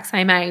the exact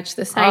same age,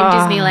 the same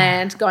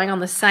Disneyland, going on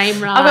the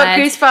same ride. I've got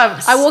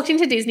goosebumps. I walked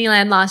into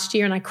Disneyland last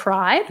year and I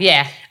cried.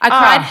 Yeah. I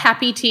cried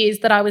happy tears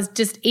that I was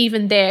just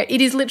even there.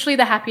 It is literally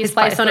the happiest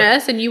place on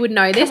earth, and you would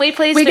know this. Can we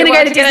please We're going to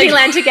go to together?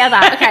 Disneyland together.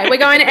 Okay, we're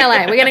going to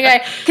LA. We're going to go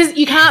because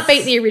you can't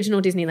beat the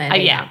original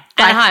Disneyland. Yeah.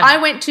 Like, Anaheim. I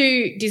went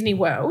to Disney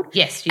World.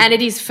 Yes. And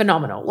it is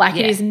phenomenal. Like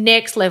it is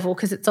next level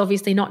because it's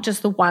obviously not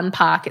just the one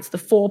park, it's the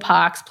 4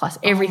 parks plus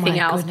everything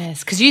else.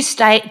 Because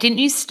didn't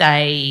you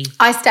stay?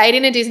 I stayed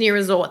in a Disney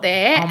resort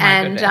there,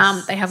 and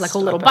they have like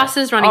all little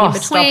buses running in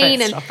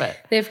between, and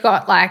they've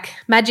got like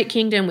Magic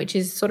Kingdom, which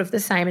is sort of the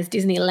same as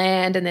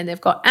Disneyland, and then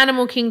they've got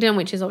Animal Kingdom,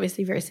 which is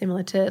obviously very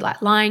similar to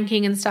like Lion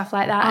King and stuff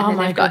like that, and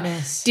then they've got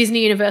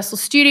Disney Universal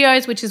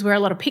Studios, which is where a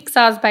lot of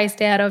Pixar's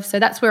based out of. So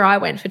that's where I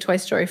went for Toy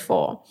Story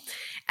 4.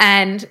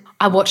 And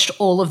I watched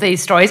all of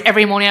these stories.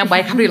 Every morning I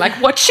wake up and be like,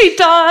 what's she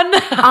done?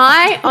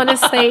 I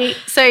honestly,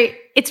 so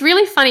it's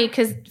really funny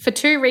because for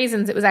 2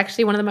 reasons, it was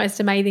actually one of the most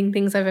amazing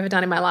things I've ever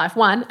done in my life.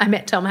 One, I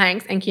met Tom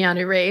Hanks and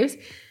Keanu Reeves.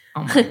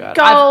 Oh my God.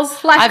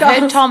 I've goals.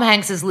 Heard Tom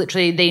Hanks is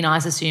literally the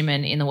nicest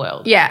human in the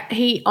world. Yeah,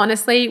 he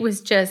honestly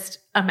was just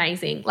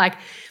amazing. Like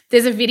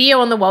there's a video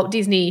on the Walt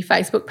Disney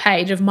Facebook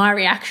page of my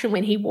reaction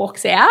when he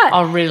walks out.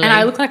 Oh, really? And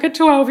I look like a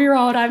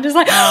 12-year-old. I'm just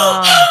like,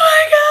 oh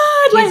my God.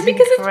 Like,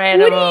 because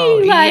incredible. It's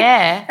Woody. Like,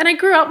 yeah. And I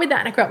grew up with that.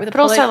 And I grew up with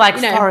Apollo. But also like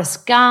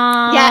Forrest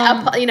Gump.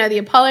 Yeah, the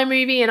Apollo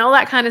movie and all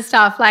that kind of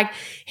stuff. Like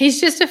he's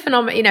just a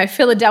phenomenon.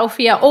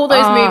 Philadelphia, all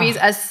those movies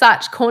are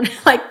such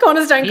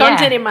cornerstone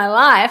content in my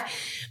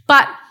life.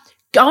 But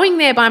going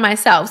there by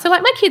myself, so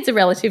like my kids are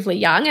relatively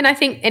young, and I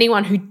think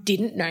anyone who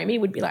didn't know me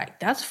would be like,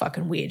 that's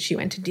fucking weird. She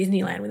went to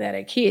Disneyland without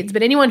her kids.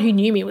 But anyone who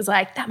knew me was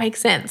like, that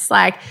makes sense.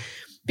 Like,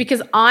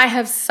 because I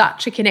have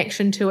such a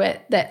connection to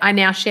it that I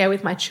now share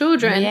with my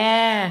children.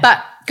 Yeah.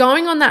 But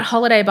going on that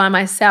holiday by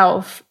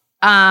myself,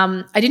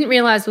 I didn't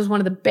realize was one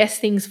of the best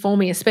things for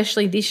me,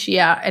 especially this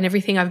year and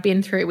everything I've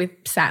been through with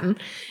Saturn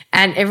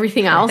and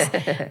everything else,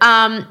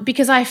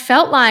 because I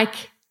felt like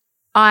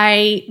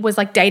I was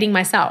like dating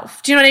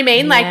myself. Do you know what I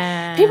mean?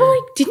 Yeah. Like people are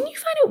like, didn't you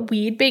find it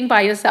weird being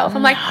by yourself?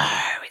 I'm like, no,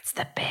 it's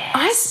the best.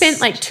 I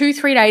spent like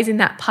 2-3 days in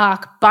that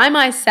park by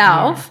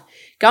myself,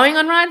 going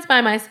on rides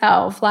by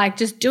myself, like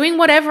just doing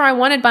whatever I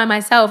wanted by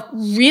myself,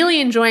 really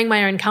enjoying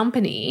my own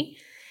company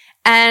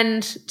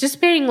and just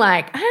being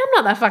like, I'm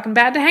not that fucking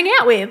bad to hang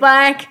out with.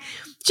 Like,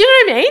 do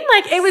you know what I mean?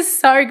 Like it was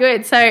so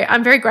good. So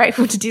I'm very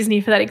grateful to Disney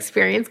for that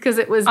experience because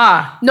it was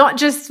not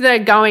just the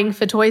going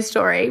for Toy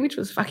Story, which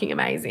was fucking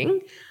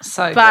amazing.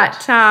 So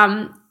but,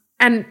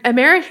 and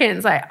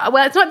Americans, like,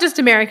 well, it's not just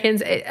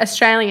Americans,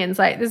 Australians,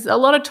 like there's a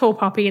lot of tall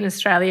poppy in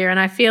Australia, and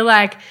I feel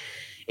like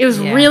it was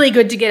really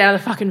good to get out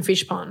of the fucking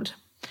fish pond.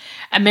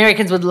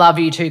 Americans would love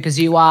you too because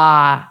you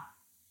are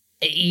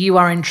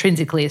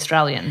intrinsically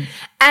Australian.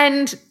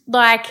 And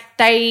like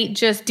they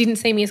just didn't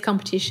see me as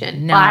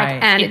competition. No,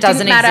 and it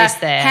doesn't didn't matter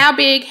exist there. how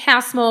big, how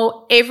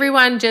small,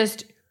 everyone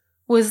just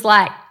was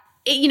like,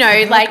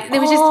 like there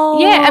was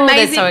just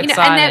amazing. So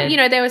excited.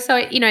 And they were so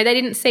they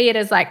didn't see it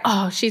as like,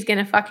 oh, she's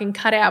gonna fucking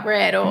cut our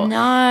bread or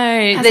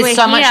no. There's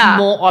so much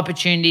more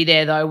opportunity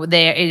there though.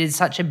 There it is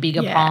such a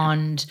bigger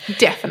pond.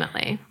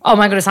 Definitely. Oh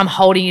my goodness, I'm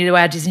holding you to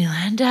our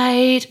Disneyland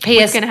date.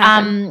 What's gonna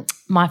happen?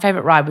 My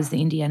favourite ride was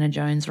the Indiana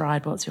Jones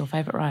ride. What's your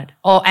favourite ride?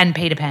 Oh, and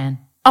Peter Pan.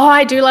 Oh,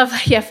 I do love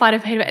Flight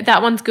of Peter Pan.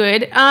 That one's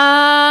good.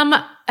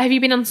 Have you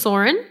been on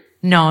Soarin'?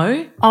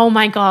 No. Oh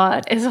my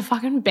God. It's the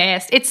fucking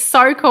best. It's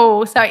so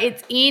cool. So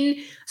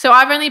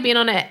I've only been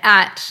on it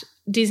at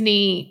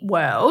Disney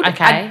World.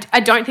 Okay. I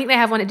don't think they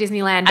have one at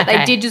Disneyland, but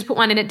they did just put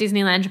one in at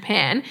Disneyland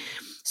Japan.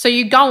 So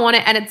you go on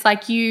it and it's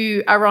like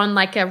you are on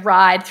like a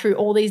ride through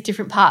all these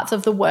different parts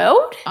of the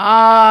world.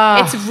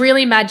 Oh. It's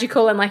really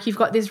magical and like you've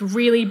got this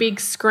really big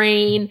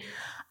screen.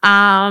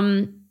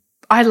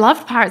 I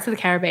loved Pirates of the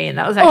Caribbean.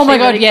 That was actually my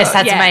God, really yes,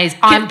 cool. that's amazing.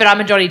 But I'm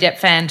a Johnny Depp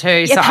fan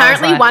too. So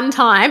apparently one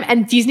time,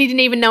 and Disney didn't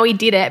even know he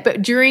did it,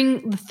 but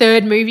during the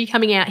 3rd movie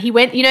coming out, he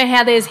went, you know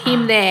how there's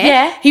him there?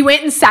 Yeah. He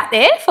went and sat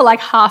there for like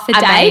half a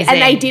day and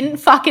they didn't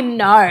fucking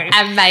know.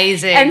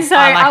 Amazing. And so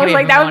I was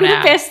like, that would be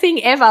the best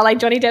thing ever. Like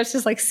Johnny Depp's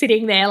just like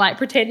sitting there like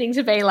pretending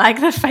to be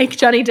like the fake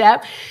Johnny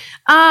Depp.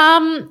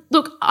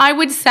 Look, I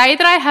would say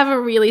that I have a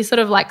really sort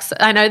of like,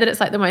 I know that it's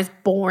like the most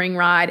boring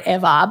ride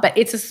ever, but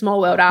it's a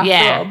small world after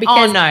all.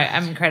 Because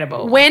I'm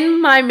incredible.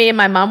 When me and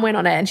my mum went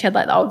on it and she had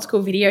like the old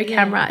school video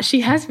camera,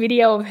 she has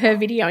video of her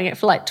videoing it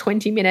for like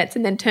 20 minutes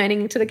and then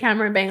turning to the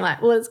camera and being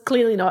like, well, it's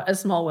clearly not a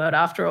small world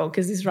after all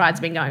because this ride's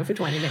been going for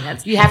 20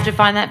 minutes. You have to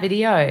find that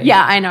video.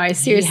 Yeah, I know.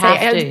 Seriously.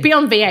 It'd be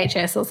on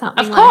VHS or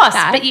something of course, like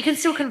that. But you can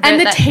still convert and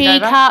the that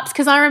teacups,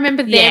 because I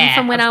remember them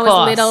from when I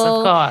was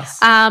little. Of course.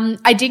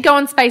 I did go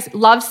on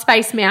loved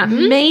Space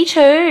Mountain. Me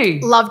too.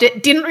 Loved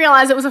it. Didn't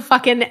realise it was a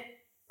fucking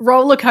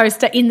roller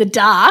coaster in the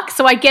dark.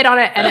 So I get on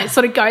it and it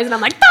sort of goes and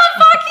I'm like, the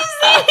fuck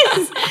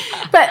is this?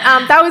 But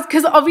that was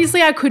because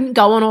obviously I couldn't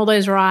go on all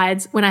those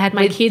rides when I had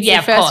my kids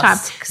the first time.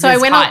 So I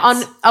went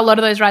on a lot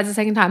of those rides the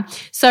second time.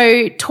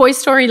 So Toy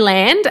Story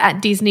Land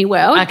at Disney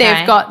World,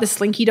 they've got the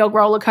Slinky Dog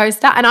roller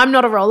coaster, and I'm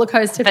not a roller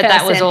coaster person.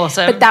 That was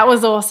awesome. But that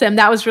was awesome.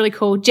 That was really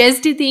cool.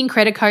 Jez did the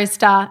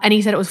Incredicoaster and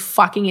he said it was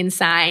fucking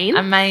insane.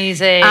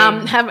 Amazing.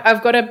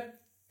 I've got to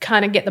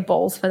kind of get the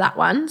balls for that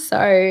one.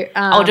 So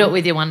I'll do it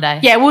with you one day.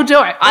 Yeah, we'll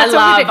do it.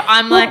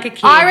 I'm like a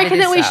kid. I reckon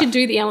that we should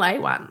do the LA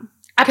one.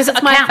 Because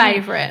it's my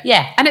favourite.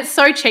 Yeah. And it's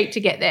so cheap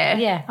to get there.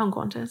 Yeah. On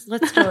Qantas.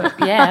 Let's do it.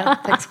 Yeah.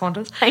 Thanks,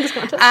 Qantas. Thanks,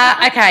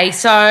 Qantas. Okay,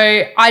 so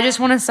I just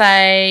want to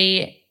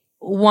say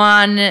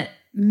one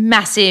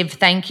massive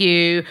thank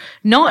you,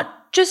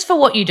 not just for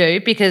what you do,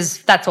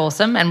 because that's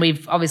awesome and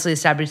we've obviously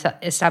established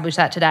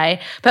that today,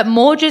 but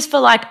more just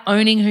for like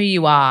owning who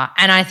you are.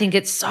 And I think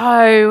it's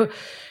so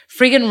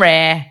friggin'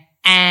 rare.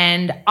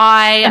 And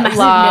I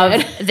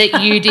love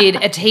that you did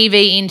a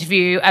TV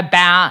interview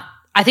about,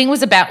 I think it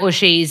was about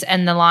Ushies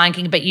and the Lion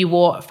King, but you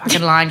wore a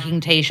fucking Lion King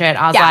t-shirt.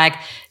 I was like,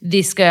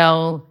 this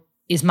girl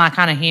is my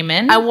kind of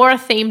human. I wore a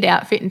themed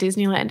outfit in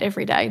Disneyland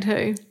every day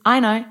too.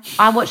 I know.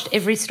 I watched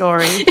every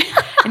story.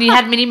 And you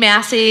had Minnie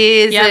Mouse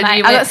ears. Yeah,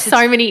 mate, I got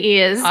so many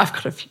ears. I've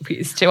got a few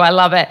ears too. I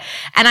love it.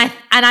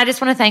 And I just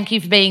want to thank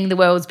you for being the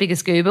world's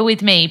biggest goober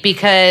with me,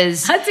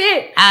 because that's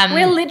it.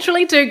 We're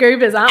literally two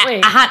goobers, aren't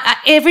we?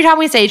 Every time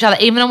we see each other,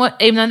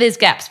 even though there's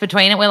gaps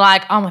between it, we're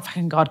like, oh my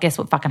fucking God, guess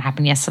what fucking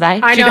happened yesterday?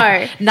 I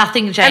know.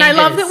 Nothing changes. And I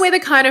love that we're the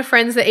kind of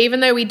friends that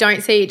even though we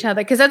don't see each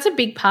other, because that's a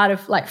big part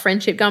of like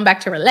friendship, going back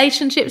to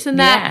relationships and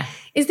that,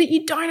 is that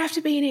you don't have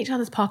to be in each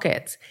other's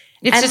pockets.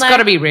 It's just got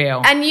to be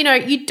real. And, you know,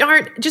 you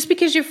don't – just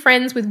because you're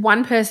friends with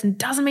one person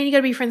doesn't mean you got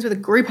to be friends with a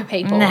group of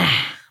people. Nah.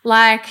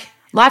 Like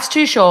 – life's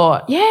too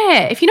short.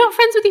 Yeah. If you're not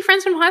friends with your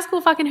friends from high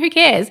school, fucking who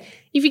cares?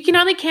 If you can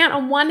only count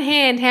on one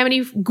hand how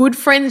many good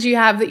friends you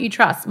have that you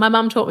trust. My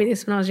mum taught me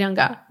this when I was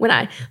younger, when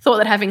I thought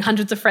that having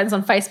hundreds of friends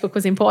on Facebook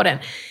was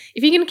important.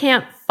 If you can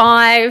count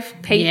 5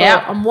 people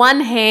on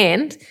one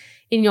hand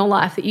in your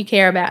life that you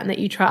care about and that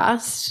you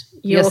trust –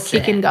 you're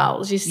kicking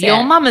goals.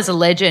 Your mum is a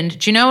legend.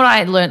 Do you know what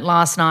I learnt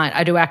last night?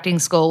 I do acting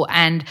school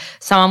and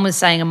someone was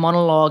saying a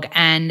monologue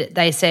and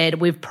they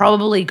said we've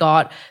probably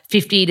got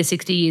 50 to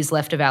 60 years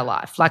left of our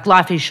life. Like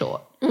life is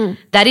short.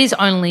 That is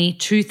only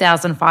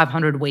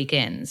 2,500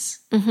 weekends.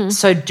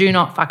 So do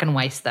not fucking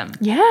waste them.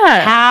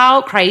 Yeah.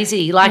 How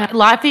crazy. Like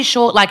life is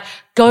short. Like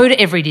go to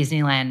every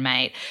Disneyland,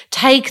 mate.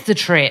 Take the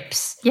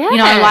trips. Yeah. You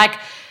know, like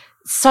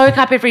soak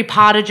up every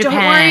part of Japan.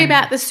 Don't worry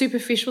about the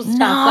superficial stuff.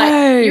 No.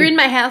 Like you're in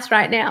my house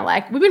right now.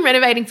 Like we've been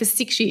renovating for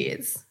 6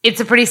 years. It's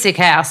a pretty sick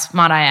house,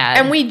 might I add.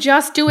 And we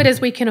just do it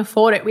as we can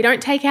afford it. We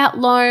don't take out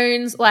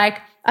loans. Like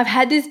I've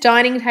had this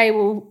dining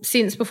table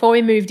since before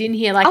we moved in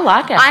here. Like I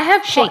like it. I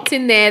have pots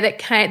in there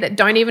that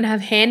don't even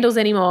have handles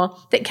anymore,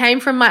 that came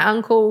from my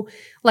uncle,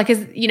 like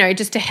as you know,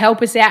 just to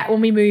help us out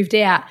when we moved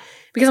out.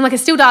 Because I'm like, it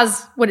still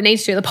does what it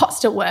needs to. The pot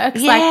still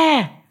works.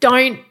 Yeah. Like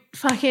don't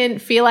fucking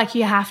feel like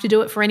you have to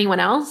do it for anyone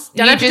else.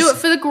 Don't have to do it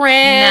for the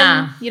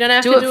gram. Nah. You don't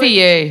have to do it for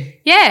you.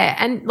 Yeah.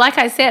 And like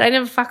I said, I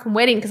didn't have a fucking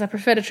wedding because I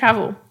prefer to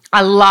travel.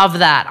 I love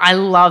that.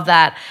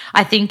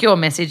 I think your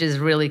message is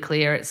really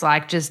clear. It's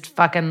like just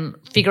fucking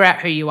figure out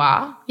who you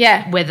are.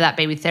 Yeah. Whether that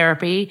be with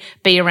therapy,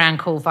 be around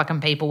cool fucking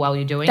people while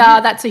you're doing it.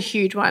 That's a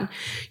huge one.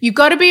 You've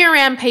got to be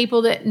around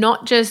people that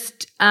not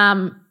just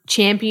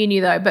champion you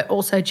though, but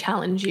also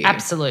challenge you.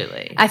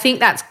 Absolutely. I think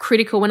that's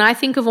critical. When I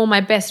think of all my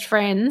best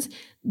friends,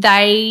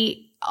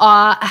 they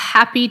are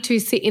happy to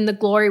sit in the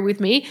glory with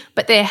me,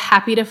 but they're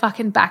happy to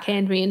fucking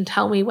backhand me and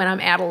tell me when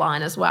I'm out of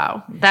line as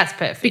well. That's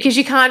perfect. Because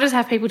you can't just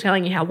have people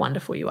telling you how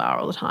wonderful you are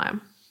all the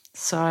time.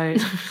 So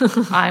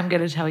I'm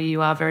going to tell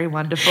you are very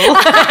wonderful.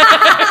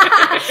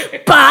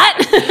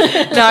 But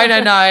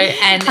No.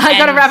 And I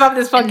got to wrap up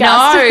this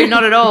podcast. No,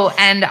 not at all.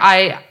 And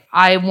I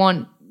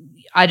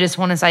just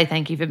want to say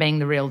thank you for being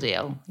the real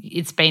deal.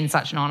 It's been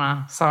such an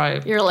honour. So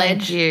you're a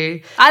legend. Thank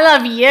you. I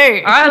love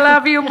you. I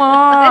love you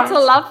more. It's a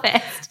love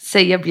fest.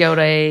 See you,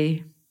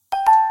 beauty.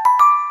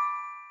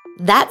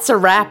 That's a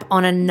wrap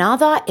on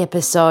another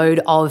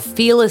episode of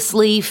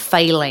Fearlessly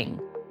Failing.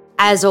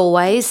 As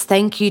always,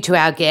 thank you to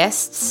our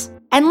guests.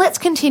 And let's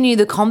continue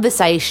the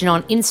conversation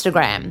on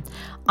Instagram.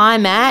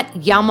 I'm at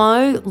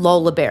Yummo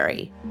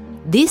Lolaberry.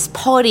 This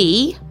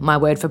poddy, my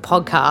word for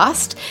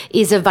podcast,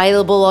 is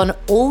available on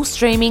all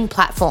streaming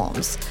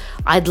platforms.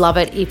 I'd love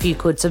it if you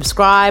could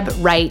subscribe,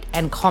 rate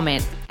and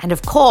comment. And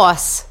of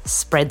course,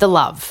 spread the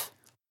love.